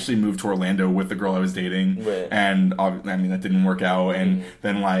I actually moved to Orlando with the girl I was dating, and I mean that didn't work out. And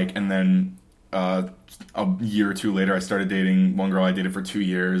then a year or two later, I started dating one girl I dated for 2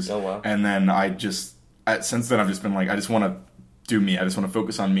 years. Oh wow! And then since then I've just been like, I just want to do me. I just want to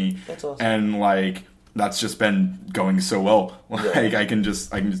focus on me. That's awesome. And like that's just been going so well. Like I can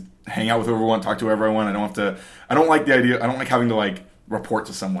just hang out with whoever I want, talk to whoever I want. I don't like the idea. I don't like having to like report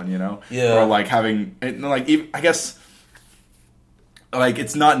to someone, or like having like even, I guess. Like,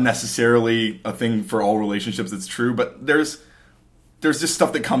 it's not necessarily a thing for all relationships that's true, but there's just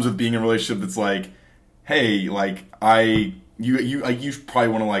stuff that comes with being in a relationship that's like, hey, like, you probably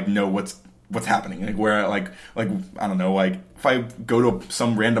want to, like, know what's happening. Like, where, like, I don't know, like, if I go to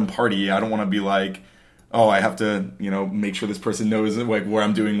some random party, I don't want to be like, oh, I have to, make sure this person knows, like, where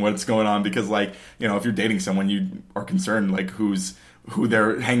I'm doing, what's going on, because, like, if you're dating someone, you are concerned, like, who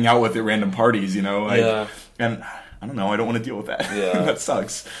they're hanging out with at random parties, like, and I don't know. I don't want to deal with that. Yeah. That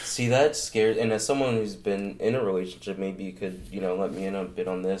sucks. See, that's scary. And as someone who's been in a relationship, maybe you could, let me in a bit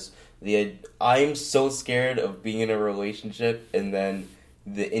on this. I'm so scared of being in a relationship and then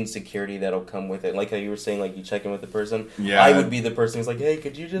the insecurity that'll come with it. Like how you were saying, like you check in with the person. Yeah. I would be the person who's like, hey,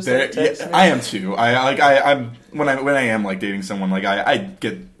 could you just like, text me? I am too. I'm when I am like dating someone, like I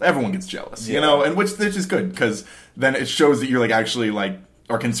get everyone gets jealous, you know, and which is good because then it shows that you're like actually like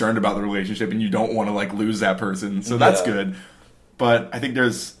are concerned about the relationship and you don't want to like lose that person. So that's good. But I think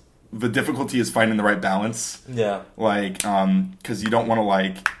the difficulty is finding the right balance. Yeah. Like, because you don't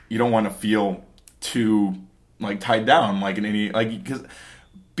want to feel too like tied down, like in any like because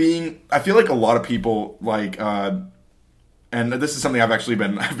I feel like a lot of people like, and this is something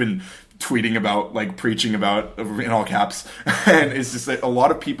I've been tweeting about, like preaching about in all caps, and it's just that a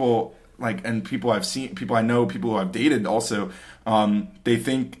lot of people like, and people I've seen, people I know, people who I've dated also, they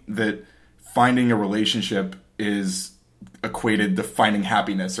think that finding a relationship is equated to finding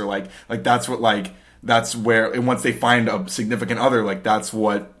happiness, or like that's what like that's where, and once they find a significant other, like that's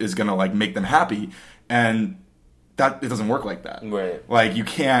what is gonna like make them happy, and that it doesn't work like that. Right. Like you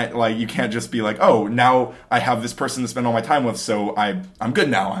can't just be like, oh, now I have this person to spend all my time with, so I'm good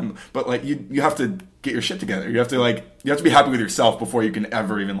now. But like you have to get your shit together. You have to be happy with yourself before you can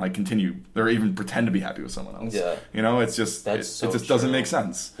ever even like continue or even pretend to be happy with someone else. Yeah. You know, it's just it just doesn't make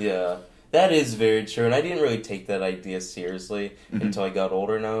sense. Yeah. That is very true, and I didn't really take that idea seriously until I got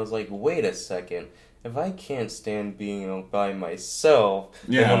older, and I was like, wait a second. If I can't stand being by myself,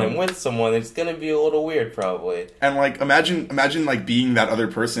 then when I'm with someone, it's gonna be a little weird, probably. And like, imagine like being that other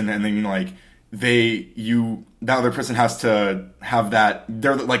person, and then like that other person has to have that.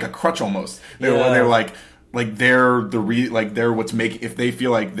 They're like a crutch almost. They're like they're what's making. If they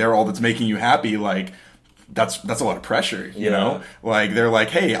feel like they're all that's making you happy, like. That's a lot of pressure, you know? Like, they're like,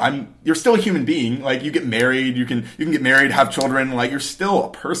 hey, you're still a human being. Like, you get married, you can get married, have children. Like, you're still a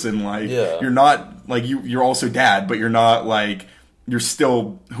person. Like, you're not, like, you're also dad, but you're not, like, you're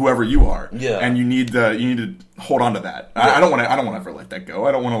still whoever you are. Yeah. And you need to hold on to that. Yeah. I don't want to ever let that go.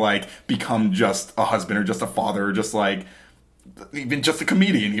 I don't want to, like, become just a husband or just a father or just, like, even just a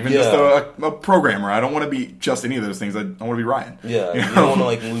comedian, even just a programmer. I don't want to be just any of those things. I want to be Ryan. Yeah, you don't want to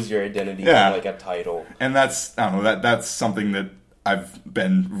like lose your identity in like a title. And that's, I don't know, that's something that I've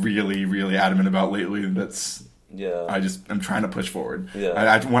been really, really adamant about lately. That's I'm trying to push forward. Yeah,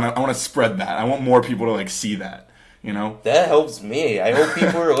 I want to spread that. I want more people to like see that. You know, that helps me. I hope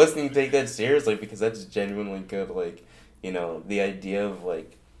people who are listening take that seriously because that's genuinely good. Like, you know, the idea of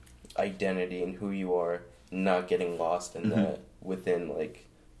like identity and who you are. Not getting lost in that within, like,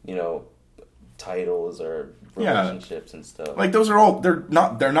 you know, titles or relationships and stuff. Like, those are all, they're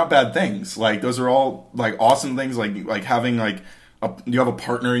not bad things. Like, those are all, like, awesome things. Like having, like, you have a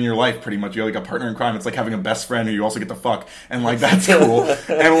partner in your life, pretty much. You have, like, a partner in crime. It's like having a best friend who you also get to fuck. And, like, that's cool.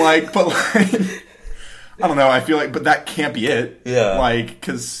 And, like, but, like, I don't know. I feel like, but that can't be it. Yeah. Like,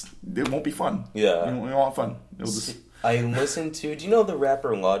 because it won't be fun. Yeah. We want fun. It'll just... I listened to, do you know the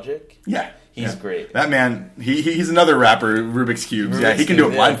rapper Logic? Yeah. He's great. That man, he's another rapper, Rubik's Cubes. He can do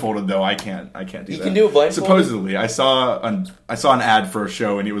it blindfolded though. I can't do that. He can do it blindfolded? Supposedly. I saw an ad for a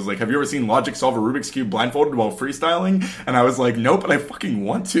show and he was like, have you ever seen Logic solve a Rubik's Cube blindfolded while freestyling? And I was like, nope, but I fucking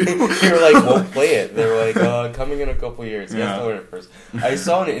want to. You were like, we'll play it. They were like, coming in a couple years. You have to learn it first. I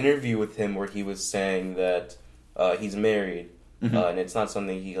saw an interview with him where he was saying that he's married and it's not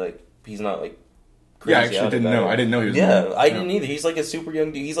something he's not like, I actually didn't know. I didn't know he was married. I didn't either. He's like a super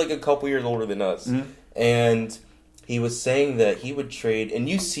young dude. He's like a couple years older than us. And he was saying that he would trade, and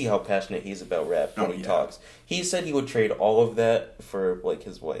you see how passionate he is about rap when he talks. He said he would trade all of that for, like,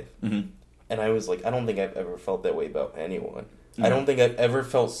 his wife. And I was like, I don't think I've ever felt that way about anyone. I don't think I've ever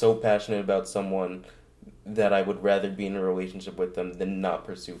felt so passionate about someone that I would rather be in a relationship with them than not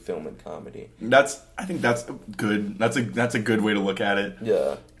pursue film and comedy. I think that's good. That's a good way to look at it.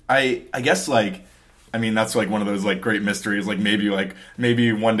 Yeah. I guess, like... I mean, that's like one of those like great mysteries. Like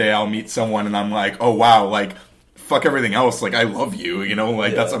maybe one day I'll meet someone and I'm like, oh wow, like fuck everything else. Like I love you, you know,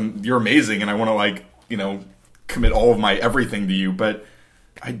 like you're amazing, and I want to like, you know, commit all of my everything to you. But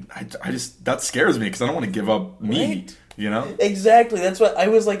I just that scares me because I don't want to give up me, right? You know. Exactly. That's what I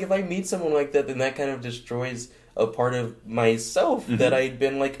was like. If I meet someone like that, then that kind of destroys a part of myself that I'd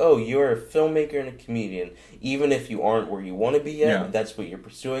been like, oh, you're a filmmaker and a comedian. Even if you aren't where you want to be yet, that's what you're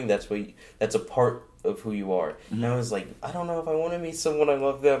pursuing. That's a part of who you are. And I was like, I don't know if I want to meet someone I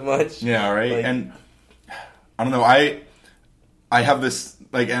love that much. Yeah, right. Like, and I don't know. I have this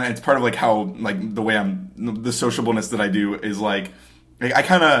like, and it's part of like how like the way the sociableness that I do is like I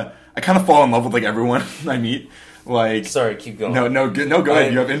kind of fall in love with like everyone I meet. Like, sorry, keep going. No, go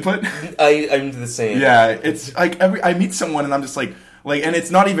ahead. You have input. I'm the same. Yeah, it's like I meet someone and I'm just like, and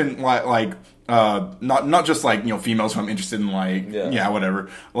it's not even like not just like, females who I'm interested in, like, whatever,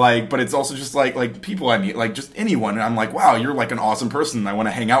 like, but it's also just like people I meet, like just anyone, and I'm like, wow, you're like an awesome person, I want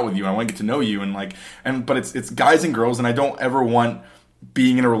to hang out with you, I want to get to know you, and like, but it's guys and girls, and I don't ever want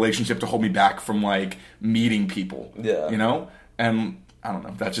being in a relationship to hold me back from like meeting people, and I don't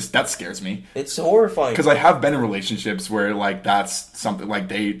know, that scares me. It's horrifying because I have been in relationships where like that's something like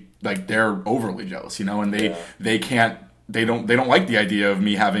they're overly jealous, and they can't. They don't like the idea of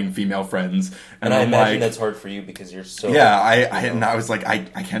me having female friends, and I imagine that's hard for you because you're so. Yeah, I was like,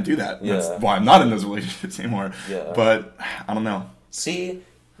 I can't do that. That's why I'm not in those relationships anymore. Yeah, but I don't know. See,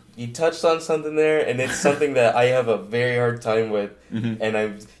 you touched on something there, and it's something that I have a very hard time with. Mm-hmm.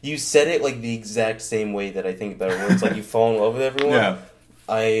 And you said it like the exact same way that I think that it works. Like you fall in love with everyone. Yeah.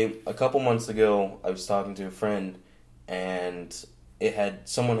 A couple months ago, I was talking to a friend, and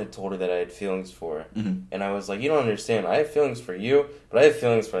someone had told her that I had feelings for her. Mm-hmm. And I was like, you don't understand. I have feelings for you, but I have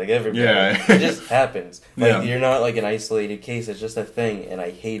feelings for like everybody. Yeah. It just happens. Like you're not like an isolated case. It's just a thing, and I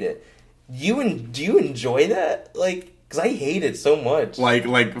hate it. Do you enjoy that? Like, because I hate it so much.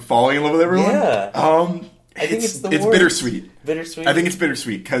 Like falling in love with everyone? Yeah. I think it's bittersweet. Bittersweet? I think it's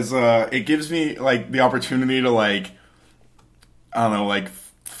bittersweet because it gives me like the opportunity to like, I don't know, like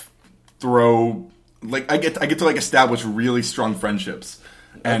throw... Like I get to like establish really strong friendships,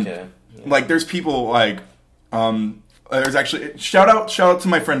 and like there's people like there's actually shout out to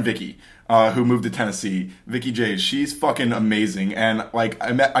my friend Vicky who moved to Tennessee, Vicky J. She's fucking amazing, and like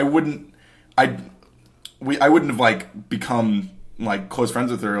I wouldn't have like become like close friends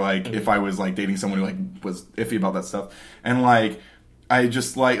with her like if I was like dating someone who like was iffy about that stuff, and like I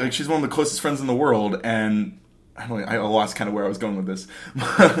just like she's one of the closest friends in the world, and I lost kind of where I was going with this,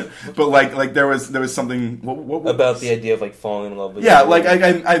 but like there was something what about the idea of like falling in love with. Yeah, like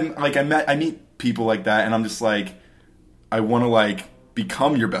I meet people like that, and I'm just like, I want to like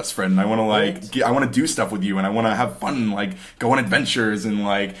become your best friend. And I want to like I want to do stuff with you, and I want to have fun, and, like go on adventures, and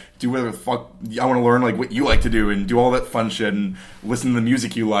like do whatever the fuck I want to learn, like what you like to do, and do all that fun shit, and listen to the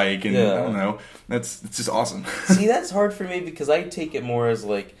music you like, and I don't know, it's just awesome. See, that's hard for me because I take it more as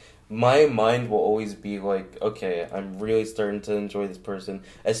like. My mind will always be like, okay, I'm really starting to enjoy this person,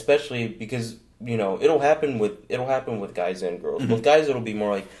 especially because, it'll happen with guys and girls. Mm-hmm. With guys, it'll be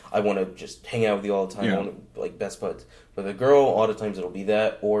more like, I want to just hang out with you all the time, I want to, like, best buds. With a girl, a lot of times it'll be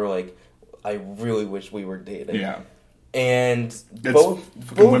that, or, like, I really wish we were dating. Yeah. And both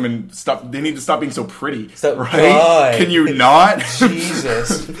women they need to stop being so pretty, right? God. Can you not?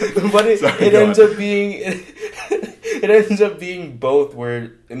 Jesus. But it ends up being... It ends up being both,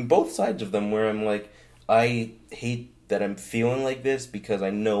 where in both sides of them, where I'm like, I hate that I'm feeling like this because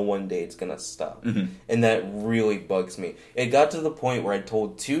I know one day it's gonna stop, and that really bugs me. It got to the point where I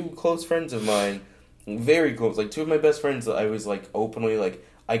told two close friends of mine, very close, like two of my best friends, I was like openly like,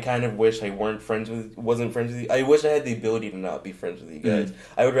 I kind of wish I wasn't friends with you. I wish I had the ability to not be friends with you guys.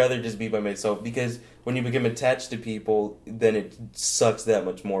 I would rather just be by myself, because when you become attached to people, then it sucks that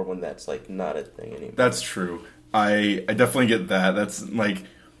much more when that's like not a thing anymore. That's true. I definitely get that. That's like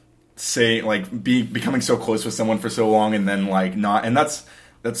becoming so close with someone for so long, and then like not, and that's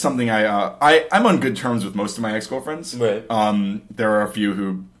something I'm on good terms with most of my ex-girlfriends. Right. There are a few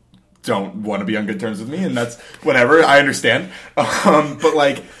who don't want to be on good terms with me, and that's whatever. I understand. But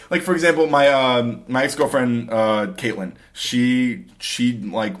like for example, my ex-girlfriend Caitlin, she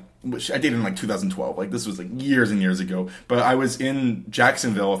like. I dated in like 2012. Like this was like years and years ago. But I was in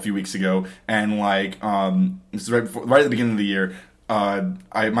Jacksonville a few weeks ago, and like this is right at the beginning of the year.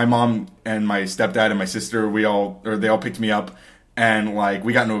 My mom and my stepdad and my sister, they all picked me up, and like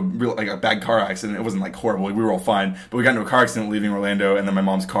we got into a bad car accident. It wasn't like horrible. We were all fine, but we got into a car accident leaving Orlando, and then my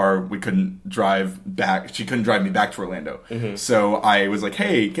mom's car, we couldn't drive back. She couldn't drive me back to Orlando. Mm-hmm. So I was like,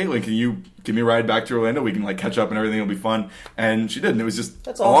 "Hey, Caitlin, can you give me a ride back to Orlando? We can like catch up and everything will be fun." And she did, and it was just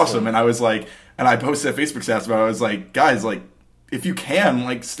awesome. And I was like, and I posted a Facebook status about it. I was like, guys, like if you can,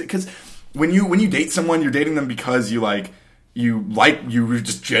 like, because when you date someone, you're dating them because you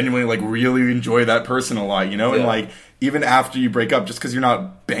just genuinely like really enjoy that person a lot, and like even after you break up, just because you're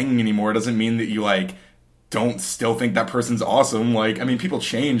not banging anymore doesn't mean that you like don't still think that person's awesome. Like, I mean, people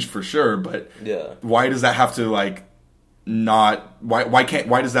change for sure, but why does that have to like not why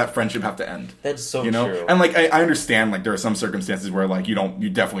does that friendship have to end? That's so true. And like I understand like there are some circumstances where like you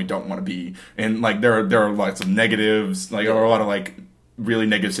definitely don't want to be, and like there are lots of negatives, like or a lot of like really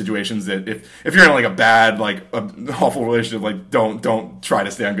negative situations that if you're in like a bad, like an awful relationship, like don't try to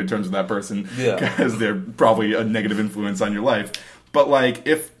stay on good terms with that person, because they're probably a negative influence on your life. But like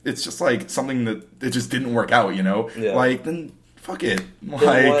if it's just like something that it just didn't work out, then fuck it.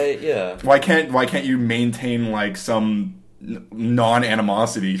 Like why can't you maintain like some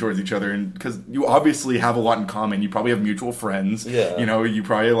non-animosity towards each other, and because you obviously have a lot in common. You probably have mutual friends. Yeah. You know, you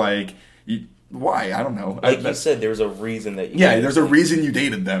probably like why? I don't know. Like you said, there's a reason that you there's a reason you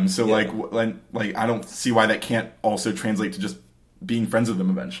dated them. So Yeah. like I don't see why that can't also translate to just being friends with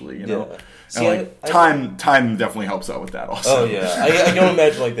them eventually. You know, Yeah. and like time definitely helps out with that. Also. Oh yeah, I can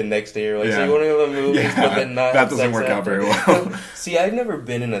imagine like the next day you're like, so you want to go to the movies, but then not. That doesn't work out very well. See, I've never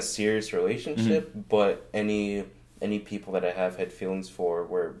been in a serious relationship, but any people that I have had feelings for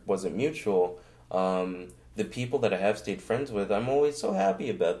where it wasn't mutual, the people that I have stayed friends with, I'm always so happy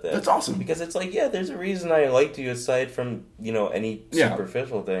about that. That's awesome. Because it's like, yeah, there's a reason I liked you aside from, any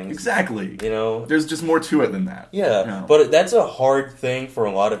superficial things. Exactly. You know? There's just more to it than that. Yeah, you know? But that's a hard thing for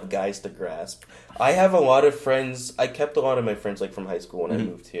a lot of guys to grasp. I have a lot of friends, I kept a lot of my friends like from high school when I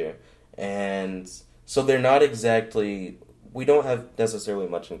moved here. And so they're not exactly, we don't have necessarily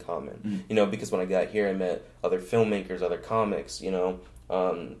much in common. Because when I got here I met other filmmakers, other comics,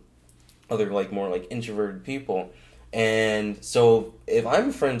 other like more like introverted people, and so if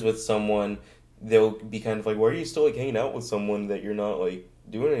I'm friends with someone, they'll be kind of like, why are you still like hanging out with someone that you're not like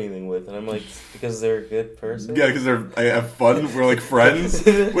doing anything with? And I'm like, because they're a good person. Yeah, because I have fun. We're like friends.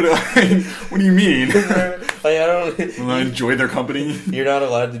 What do you mean? I enjoy their company. You're not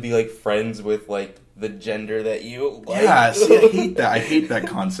allowed to be like friends with like the gender that you like. Yeah, see, I hate that. I hate that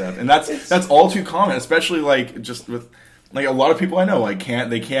concept, and that's all too common, especially like just with like a lot of people I know. Like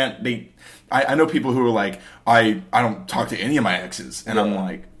I know people who are like, I don't talk to any of my exes, and I'm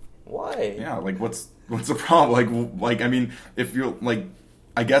like, why? Yeah, like what's the problem? Like I mean, if you're like,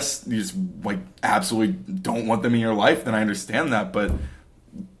 I guess you just like absolutely don't want them in your life, then I understand that, but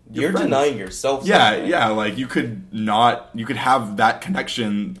you're denying yourself something. Yeah, like you could have that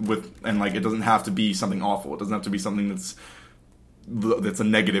connection with, and like it doesn't have to be something awful. It doesn't have to be something that's a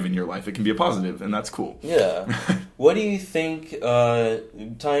negative in your life. It can be a positive, and that's cool. Yeah. What do you think,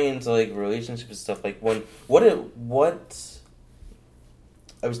 tying into like relationships and stuff, like what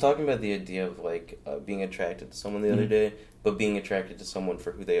I was talking about the idea of like being attracted to someone the other day, but being attracted to someone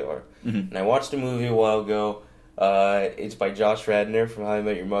for who they are. And I watched a movie a while ago. It's by Josh Radnor from How I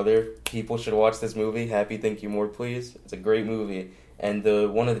Met Your Mother. People should watch this movie. Happy, Thank You, More Please. It's a great movie. And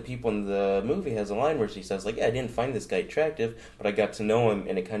one of the people in the movie has a line where she says, like, yeah, I didn't find this guy attractive, but I got to know him,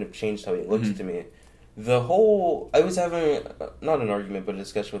 and it kind of changed how he looks to me. I was having, not an argument, but a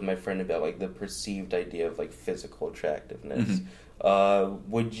discussion with my friend about, like, the perceived idea of, like, physical attractiveness.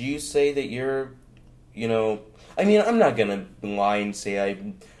 Would you say that you're, I mean, I'm not going to lie and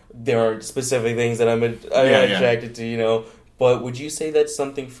say there are specific things that I'm attracted to, but would you say that's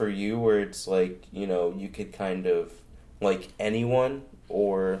something for you where it's, like, you could kind of like anyone,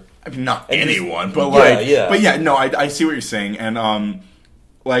 or I mean, not anyone, but like, but yeah, no, I see what you're saying, and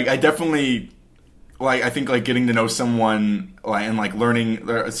like I definitely like, I think like getting to know someone, like, and like learning,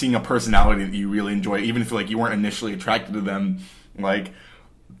 seeing a personality that you really enjoy, even if like you weren't initially attracted to them, like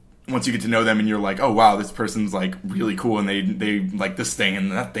once you get to know them and you're like, oh wow, this person's like really cool, and they like this thing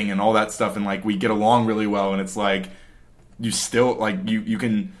and that thing and all that stuff, and like we get along really well, and it's like you still like you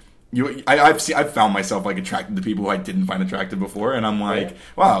can. I've found myself like attracted to people who I didn't find attractive before, and I'm like,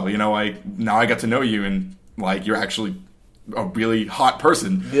 wow, like now I got to know you, and like you're actually a really hot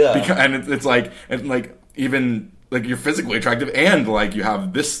person. Yeah, and it's like, and like even like you're physically attractive, and like you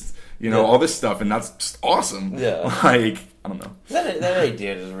have this, all this stuff, and that's just awesome. Yeah, like I don't know. That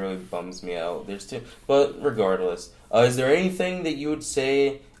idea just really bums me out. But regardless, is there anything that you would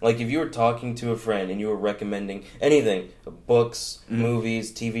say? Like, if you were talking to a friend and you were recommending anything, books,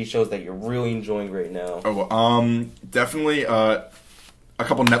 movies, TV shows that you're really enjoying right now. Oh, definitely a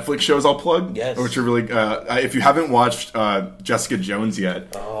couple Netflix shows I'll plug. Yes. Which are really, if you haven't watched Jessica Jones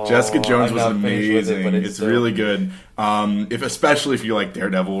yet, Jessica Jones was amazing. It's really good. Especially if you like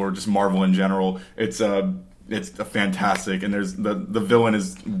Daredevil or just Marvel in general, it's a fantastic. And there's the villain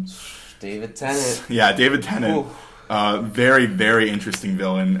is David Tennant. Yeah, David Tennant. Ooh. Very, very interesting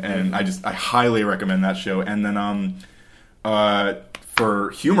villain, and I highly recommend that show. And then for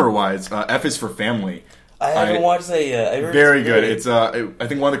humor-wise, F is for Family. I haven't watched that yet. Very good. It's I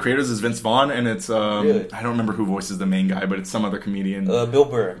think one of the creators is Vince Vaughn, and it's really? I don't remember who voices the main guy, but it's some other comedian. Bill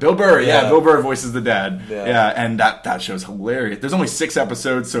Burr. Bill Burr, yeah. Bill Burr voices the dad. Yeah, and that show's hilarious. There's only 6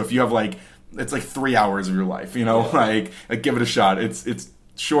 episodes, so if you have like, it's like 3 hours of your life, like give it a shot. It's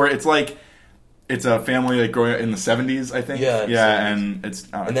short. It's like. It's a family like growing up in the 70s, I think. Yeah, and it's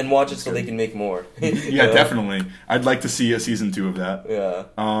and then watch it so they can make more. Yeah, definitely. I'd like to see a season 2 of that. Yeah.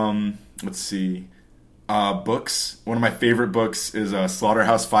 Let's see. Books. One of my favorite books is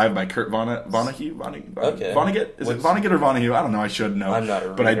Slaughterhouse 5 by Kurt Vonnegut. Okay. Vonnegut? Is it Vonnegut or Vonnegut? I don't know. I should know. I'm not a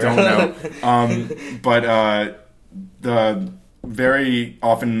reader. But I don't know. very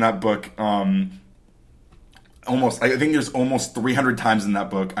often in that book, I think there's almost 300 times in that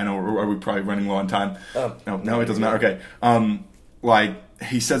book. I know, are we probably running low on time? No, it doesn't matter. Okay.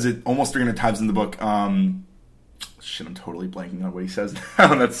 He says it almost 300 times in the book. Shit, I'm totally blanking on what he says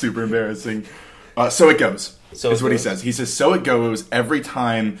now. That's super embarrassing. So it goes. Is what he says. He says, so it goes every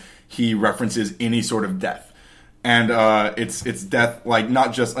time he references any sort of death. And it's death, like,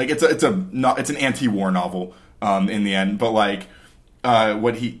 not just, like, it's an anti-war novel in the end, but,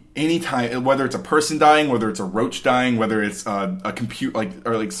 anytime, whether it's a person dying, whether it's a roach dying, whether it's a computer,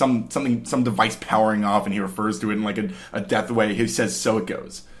 or some device powering off, and he refers to it in, like, a death way, he says, so it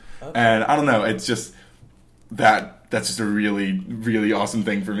goes. Okay. And I don't know, it's just, that's just a really, really awesome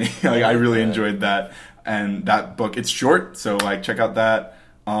thing for me. I really enjoyed that. And that book, it's short, so, check out that.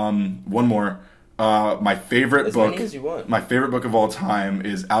 One more. My favorite book. Many as you want. My favorite book of all time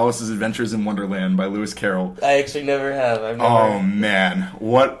is Alice's Adventures in Wonderland by Lewis Carroll. I actually never have. Oh man,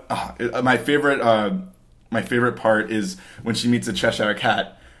 what? My favorite part is when she meets a Cheshire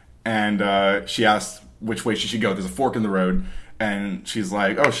Cat, and she asks which way she should go. There's a fork in the road, and she's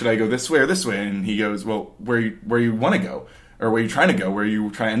like, "Oh, should I go this way or this way?" And he goes, "Well, where you want to go, or where you trying to go? Where you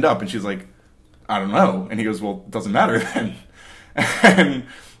trying to end up?" And she's like, "I don't know." And he goes, "Well, it doesn't matter then."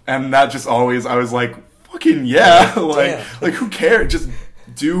 And that just always, I was like, fucking yeah. Like who cares? Just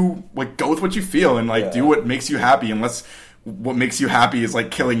do, go with what you feel and, do what makes you happy. Unless what makes you happy is,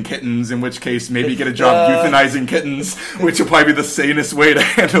 killing kittens, in which case maybe get a job euthanizing kittens, which will probably be the sanest way to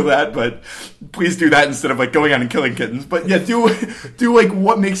handle that. But please do that instead of, going out and killing kittens. But yeah, do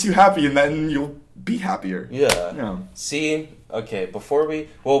what makes you happy, and then you'll be happier. Yeah. See, okay, before we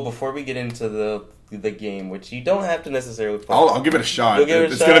get into the game, which you don't have to necessarily play. I'll give it a shot.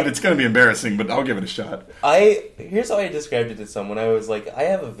 It's gonna be embarrassing, but I'll give it a shot. Here's how I described it to someone. I was like, I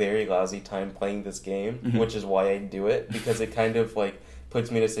have a very lousy time playing this game, which is why I do it, because it kind of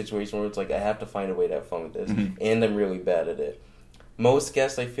puts me in a situation where it's I have to find a way to have fun with this, and I'm really bad at it. Most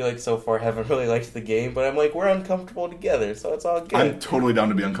guests, I feel so far, haven't really liked the game, but I'm we're uncomfortable together, so it's all good. I'm totally down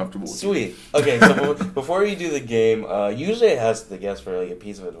to be uncomfortable with Sweet. Okay, so before we do the game, usually I ask the guest for a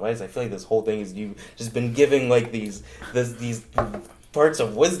piece of advice. I feel this whole thing is you've just been giving these parts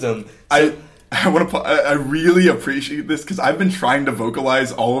of wisdom. So, I really appreciate this because I've been trying to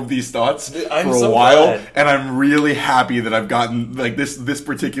vocalize all of these thoughts for a while, glad. And I'm really happy that I've gotten this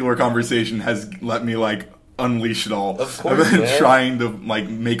particular conversation has let me unleash it all. Of course, I've been trying to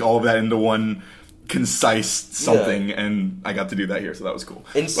make all of that into one concise something, and I got to do that here, so that was cool.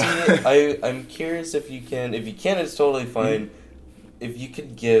 And see, I'm curious if you can, it's totally fine. If you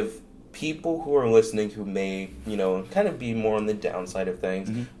could give people who are listening who may, kind of be more on the downside of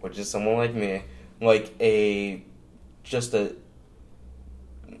things, which is someone like me, I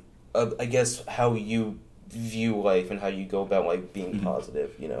guess how you view life and how you go about being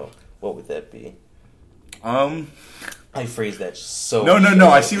positive, what would that be? I phrased that so. No.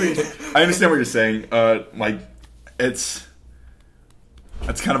 I see. I understand what you're saying. It's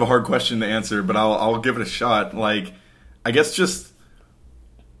kind of a hard question to answer, but I'll give it a shot. I guess just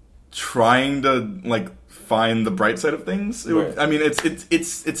trying to find the bright side of things. Right. I mean, it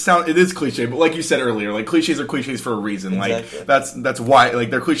is cliche, but like you said earlier, cliches are cliches for a reason. Exactly. That's why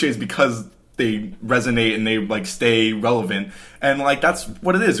they're cliches because they resonate and they stay relevant, and that's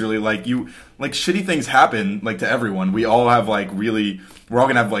what it is really. Shitty things happen to everyone. We all have we're all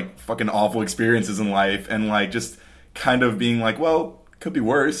gonna have fucking awful experiences in life, and just kind of being well, could be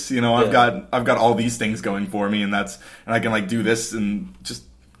worse. I've got all these things going for me, and I can do this and just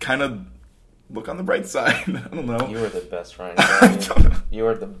kind of look on the bright side. I don't know. You are the best friend. You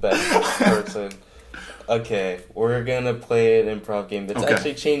are the best person. Okay, we're gonna play an improv game that's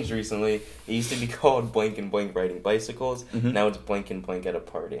actually changed recently. It used to be called Blank and Blank Riding Bicycles. Now it's Blank and Blank at a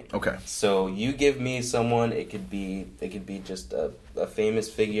Party. Okay. So you give me someone. It could be just a famous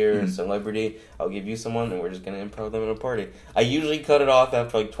figure, a celebrity. I'll give you someone, and we're just gonna improv them at a party. I usually cut it off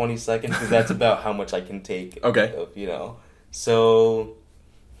after 20 seconds because that's about how much I can take. Okay. So.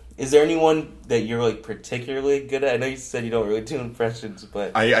 Is there anyone that you're particularly good at? I know you said you don't really do impressions,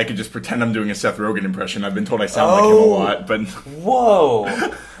 but I could just pretend I'm doing a Seth Rogen impression. I've been told I sound like him a lot, but whoa,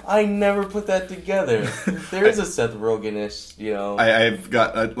 I never put that together. There is a Seth Rogen-ish, I've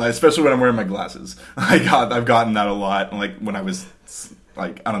got especially when I'm wearing my glasses. I've gotten that a lot. When I was I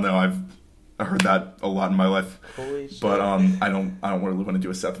don't know, I've heard that a lot in my life. Holy shit. But I don't really want to do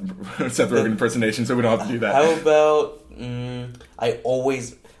a Seth Rogen impersonation, so we don't have to do that. How about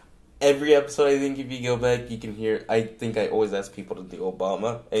every episode, I think if you go back, you can hear, I think I always ask people to do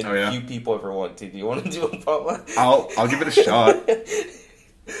Obama, and few people ever want to. Do you want to do Obama? I'll give it a shot.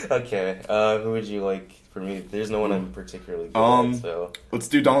 Okay, who would you like for me? There's no one I'm particularly good at, so... Let's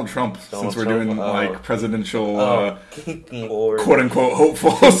do Donald Trump, since we're doing, like, presidential, quote-unquote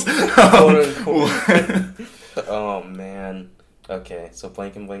hopefuls. Oh, man. Okay, so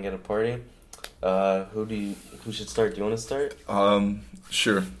blank and blank at a party. Who should start? Do you want to start?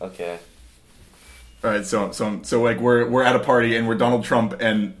 Sure. Okay. All right, so like we're at a party and we're Donald Trump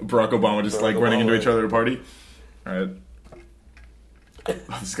and Barack Obama just like running into each other at a party. All right. Oh,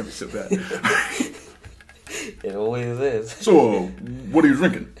 this is gonna be so bad. It always is. So, what are you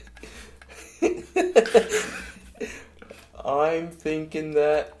drinking? I'm thinking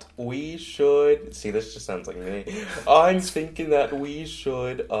that we should... See, this just sounds like me. I'm thinking that we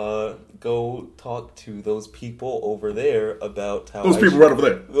should go talk to those people over there about how... Those people right over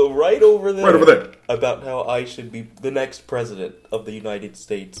there. Right over there. Right over there. About how I should be the next president of the United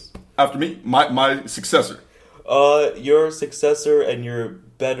States. After me? My successor. Your successor and your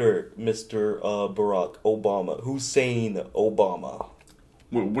better Mr. Barack Obama. Hussein Obama.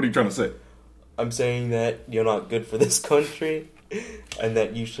 What are you trying to say? I'm saying that you're not good for this country, and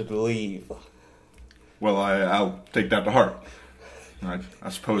that you should leave. Well, I'll take that to heart. I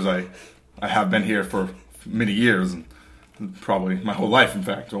suppose I have been here for many years, and probably my whole life, in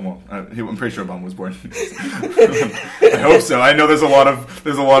fact. Well, I'm pretty sure Obama was born. I hope so. I know there's a lot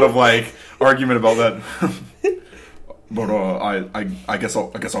of like argument about that. But I guess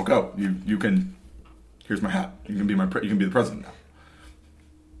I'll go. You can. Here's my hat. You can be the president now.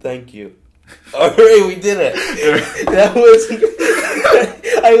 Thank you. All right, we did it. That was.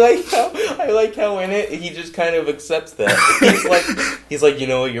 I like how in it he just kind of accepts that. He's like, you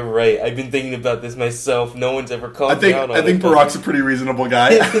know what, you're right. I've been thinking about this myself. No one's ever called me out on it. I think Barack's a pretty reasonable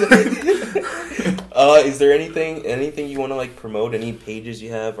guy. Is there anything you want to like promote? Any pages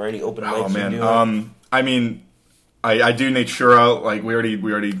you have or any open mics you're doing? I mean, I do Natura. Like we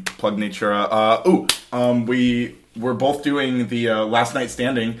already plugged Natura. We're both doing the Last Night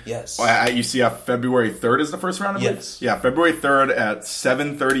Standing. Yes. At UCF. February 3rd is the first round of it? Yes. Yeah, February 3rd at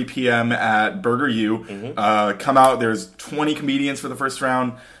 7:30 p.m. at Burger U. Mm-hmm. Come out. There's 20 comedians for the first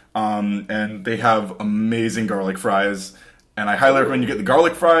round, and they have amazing garlic fries. And I highly recommend you get the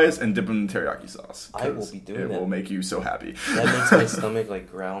garlic fries and dip them in teriyaki sauce. I will be doing that. It will make you so happy. That makes my stomach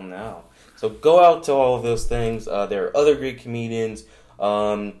like growl now. So go out to all of those things. There are other great comedians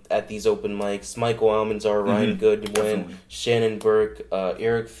at these open mics. Michael Almanzar, Ryan Goodwin, Shannon Burke,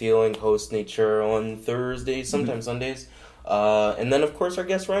 Eric Feeling host Nature on Thursdays, sometimes Sundays. And then, of course, our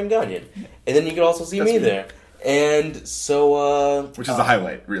guest Ryan Gonyon. And then you can also see me there. And so... which is the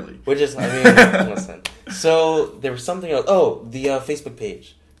highlight, really. Listen. So there was something else. Oh, the Facebook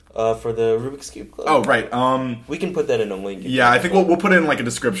page. For the Rubik's Cube Club. Oh, right. We can put that in a link. Yeah, I think we'll put in like a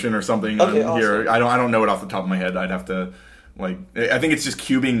description or something here. Awesome. I don't know it off the top of my head. I'd have to I think it's just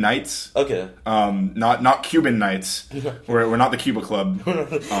cubing nights. Okay. Not Cuban nights. We're not the Cuba Club.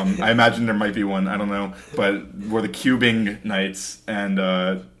 I imagine there might be one. I don't know, but we're the cubing nights, and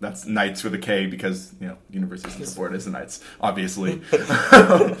that's nights with a K because University doesn't support it as the Knights, obviously.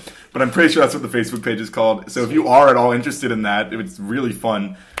 But I'm pretty sure that's what the Facebook page is called. So if you are at all interested in that, it's really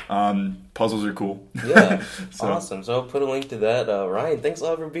fun. Puzzles are cool. Yeah, awesome. So I'll put a link to that. Ryan, thanks a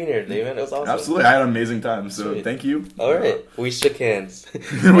lot for being here today, man. It was awesome. Absolutely. I had an amazing time, so Sweet. Thank you. All right. We shook hands.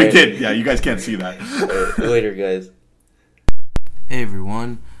 We did. Yeah, you guys can't see that. Later, guys. Hey,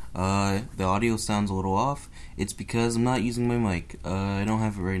 everyone. The audio sounds a little off. It's because I'm not using my mic. I don't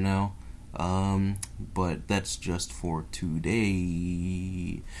have it right now. But that's just for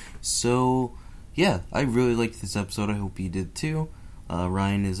today. So, yeah, I really liked this episode. I hope you did too.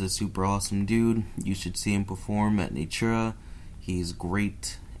 Ryan is a super awesome dude. You should see him perform at Natura. He's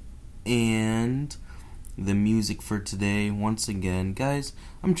great. And the music for today, once again, guys,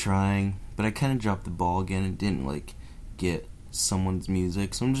 I'm trying, but I kind of dropped the ball again and didn't, get someone's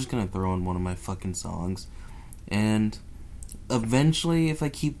music, so I'm just gonna throw in one of my fucking songs. And eventually, if I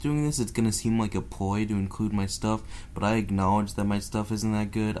keep doing this, it's gonna seem like a ploy to include my stuff, but I acknowledge that my stuff isn't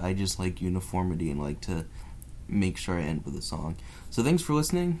that good. I just like uniformity and like to make sure I end with a song. So thanks for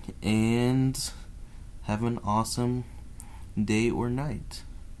listening, and have an awesome day or night.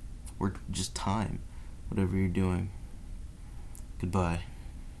 Or just time. Whatever you're doing. Goodbye.